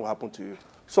 nothing will happen to you.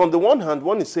 So on the one hand,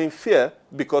 one is saying fear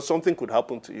because something could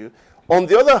happen to you. On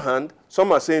the other hand,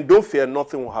 some are saying don't fear,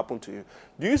 nothing will happen to you.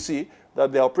 Do you see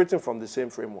that they're operating from the same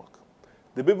framework?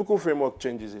 The biblical framework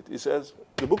changes it. It says,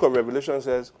 the book of Revelation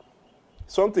says,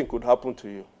 something could happen to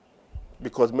you.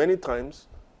 Because many times,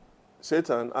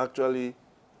 Satan actually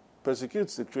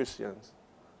persecutes the Christians,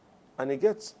 and he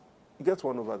gets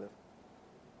one over them.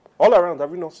 All around,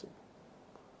 have you not seen?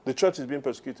 The church is being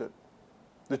persecuted.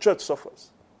 The church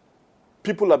suffers.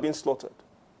 People are being slaughtered.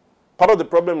 Part of the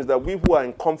problem is that we who are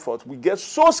in comfort, we get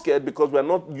so scared because we are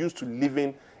not used to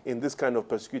living in this kind of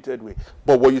persecuted way.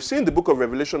 But what you see in the book of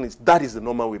Revelation is that is the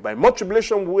normal way. By much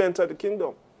tribulation, we will enter the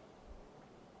kingdom.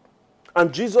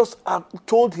 And Jesus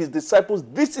told his disciples,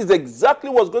 this is exactly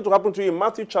what's going to happen to you in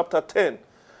Matthew chapter 10.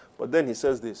 But then he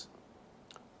says this,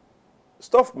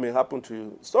 stuff may happen to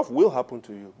you, stuff will happen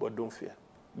to you, but don't fear.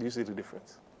 Do you see the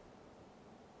difference?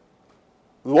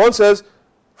 The one says,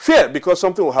 fear because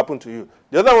something will happen to you.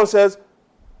 The other one says,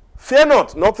 fear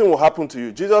not, nothing will happen to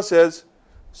you. Jesus says,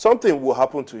 something will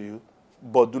happen to you,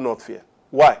 but do not fear.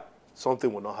 Why?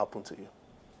 Something will not happen to you.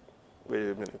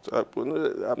 Wait a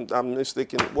minute. I'm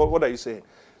mistaken. What are you saying?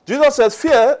 Jesus says,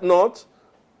 fear not,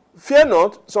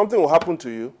 something will happen to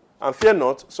you, and fear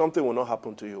not, something will not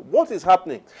happen to you. What is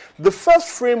happening? The first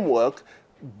framework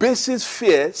bases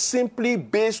fear simply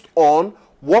based on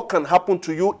what can happen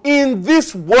to you in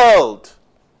this world.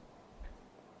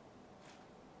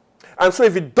 And so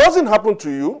if it doesn't happen to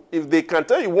you, if they can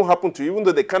tell you it won't happen to you, even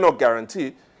though they cannot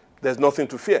guarantee, there's nothing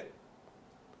to fear.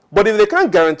 But if they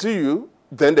can't guarantee you,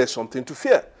 then there's something to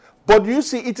fear. But you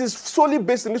see, it is solely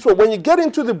based in this world. When you get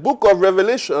into the book of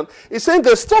Revelation, it's saying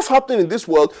there's stuff happening in this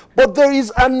world, but there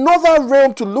is another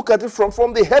realm to look at it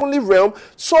from the heavenly realm,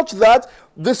 such that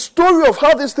the story of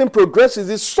how this thing progresses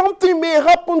is something may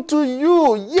happen to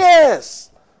you,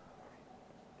 yes.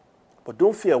 But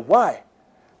don't fear. Why?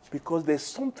 Because there's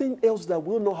something else that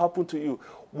will not happen to you.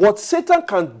 What Satan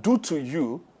can do to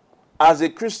you as a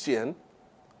Christian,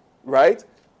 right?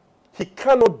 He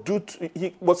cannot do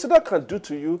what Satan can do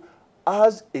to you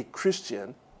as a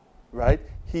Christian, right?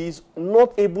 He is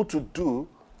not able to do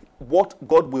what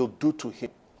God will do to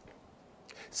him.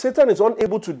 Satan is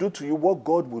unable to do to you what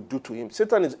God will do to him.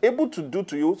 Satan is able to do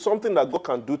to you something that God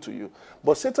can do to you.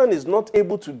 But Satan is not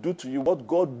able to do to you what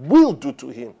God will do to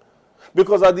him.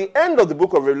 Because at the end of the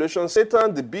book of Revelation,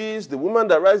 Satan, the beast, the woman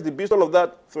that rides the beast, all of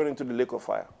that thrown into the lake of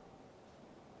fire.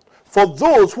 For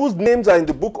those whose names are in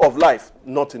the book of life,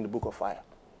 not in the book of fire.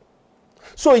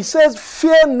 So he says,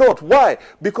 fear not. Why?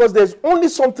 Because there's only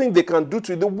something they can do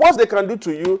to you. The worst they can do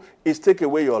to you is take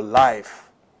away your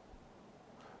life.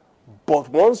 But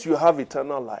once you have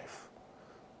eternal life,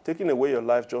 taking away your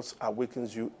life just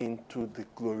awakens you into the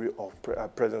glory of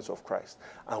presence of Christ.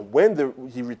 And when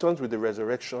he returns with the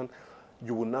resurrection,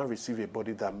 you will now receive a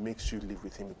body that makes you live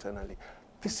with him eternally.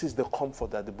 This is the comfort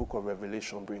that the book of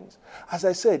Revelation brings. As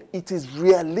I said, it is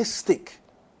realistic.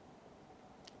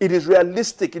 It is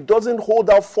realistic. It doesn't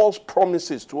hold out false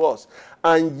promises to us.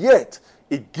 And yet,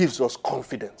 it gives us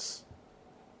confidence.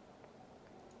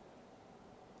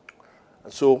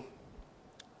 And so,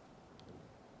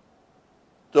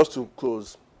 just to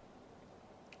close,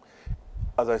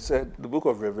 as I said, the book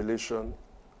of Revelation,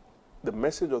 the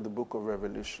message of the book of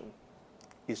Revelation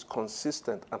is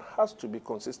consistent and has to be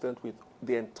consistent with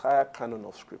the entire canon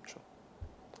of Scripture.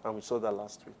 And we saw that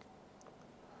last week.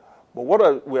 But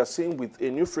what we are seeing with a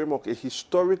new framework,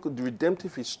 the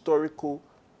redemptive historical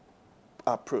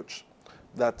approach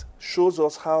that shows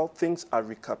us how things are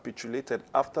recapitulated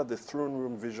after the throne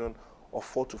room vision of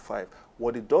 4 to 5.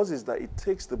 What it does is that it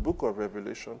takes the book of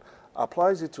Revelation,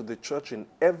 applies it to the church in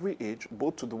every age,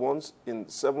 both to the ones in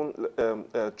 7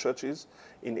 churches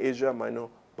in Asia Minor,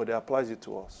 but it applies it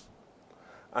to us.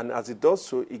 And as it does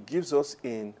so, it gives us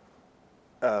in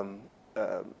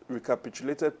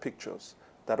recapitulated pictures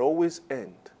that always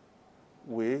end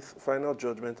with final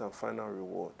judgment and final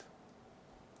reward.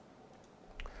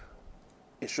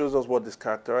 It shows us what is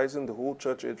characterizing the whole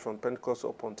church age from Pentecost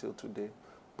up until today,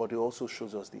 but it also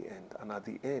shows us the end. And at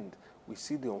the end, we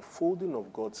see the unfolding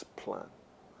of God's plan,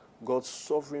 God's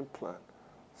sovereign plan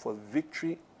for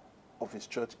victory of his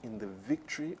church in the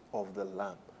victory of the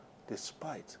Lamb,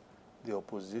 despite the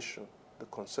opposition, the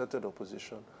concerted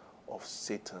opposition of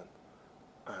Satan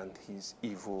and his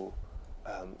evil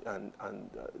and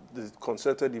the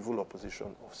concerted evil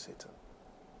opposition of Satan.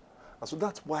 And so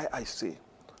that's why I say,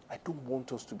 I don't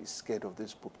want us to be scared of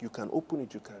this book. You can open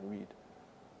it, you can read.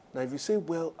 Now, if you say,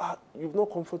 well, you've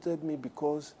not comforted me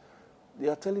because they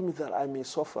are telling me that I may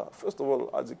suffer. First of all,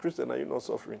 as a Christian, are you not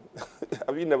suffering?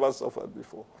 Have you never suffered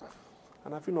before?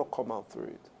 And have you not come out through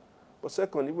it? But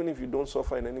second, even if you don't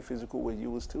suffer in any physical way,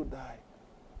 you will still die.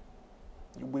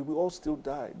 We will all still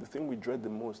die, the thing we dread the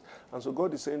most. And so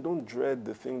God is saying, don't dread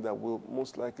the thing that will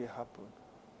most likely happen.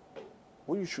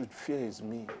 What you should fear is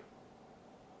me.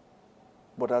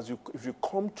 But if you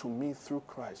come to me through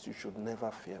Christ, you should never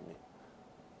fear me.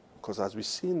 Because as we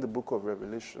see in the book of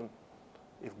Revelation,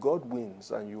 if God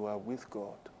wins and you are with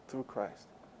God through Christ,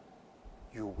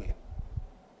 you win.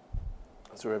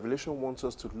 And so Revelation wants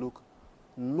us to look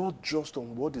not just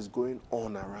on what is going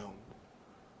on around,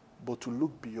 but to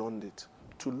look beyond it.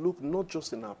 To look not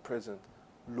just in our present,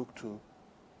 look to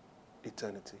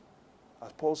eternity.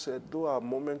 As Paul said, though our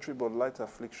momentary but light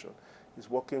affliction is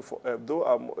working for,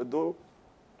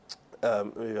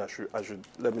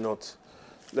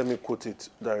 let me quote it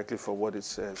directly for what it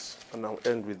says, and I'll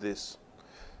end with this.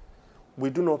 We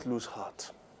do not lose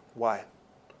heart. Why?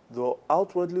 Though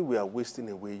outwardly we are wasting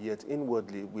away, yet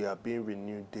inwardly we are being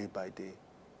renewed day by day.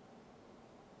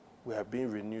 We are being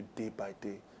renewed day by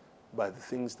day by the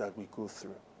things that we go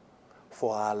through.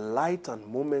 For our light and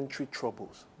momentary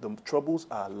troubles, the troubles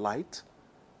are light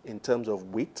in terms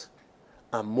of weight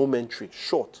and momentary,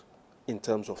 short in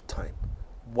terms of time.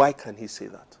 Why can he say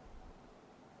that?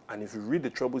 And if you read the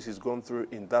troubles he's gone through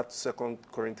in that 2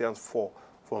 Corinthians 4,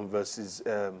 from verses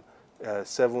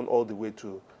 7 all the way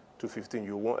to 15,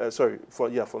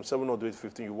 from 7 all the way to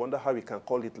 15, you wonder how he can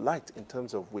call it light in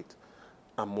terms of weight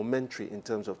and momentary in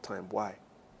terms of time. Why?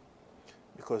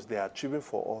 Because they are achieving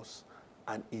for us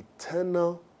an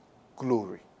eternal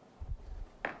glory.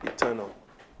 Eternal.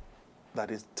 That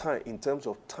is time. In terms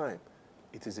of time,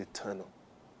 it is eternal.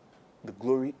 The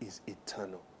glory is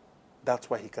eternal. That's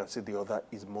why he can say the other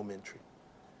is momentary.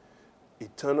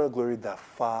 Eternal glory that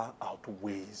far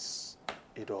outweighs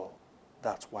it all.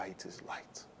 That's why it is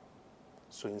light.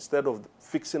 So instead of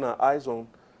fixing our eyes on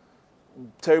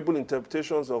terrible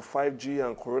interpretations of 5G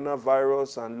and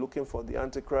coronavirus and looking for the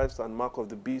Antichrist and mark of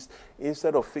the beast,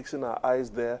 instead of fixing our eyes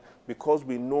there, because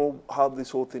we know how this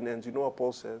whole thing ends, you know what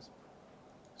Paul says?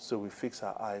 So we fix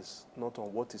our eyes not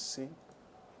on what is seen,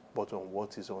 but on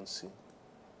what is unseen.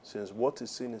 Since what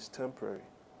is seen is temporary,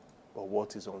 but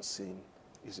what is unseen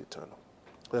is eternal.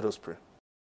 Let us pray.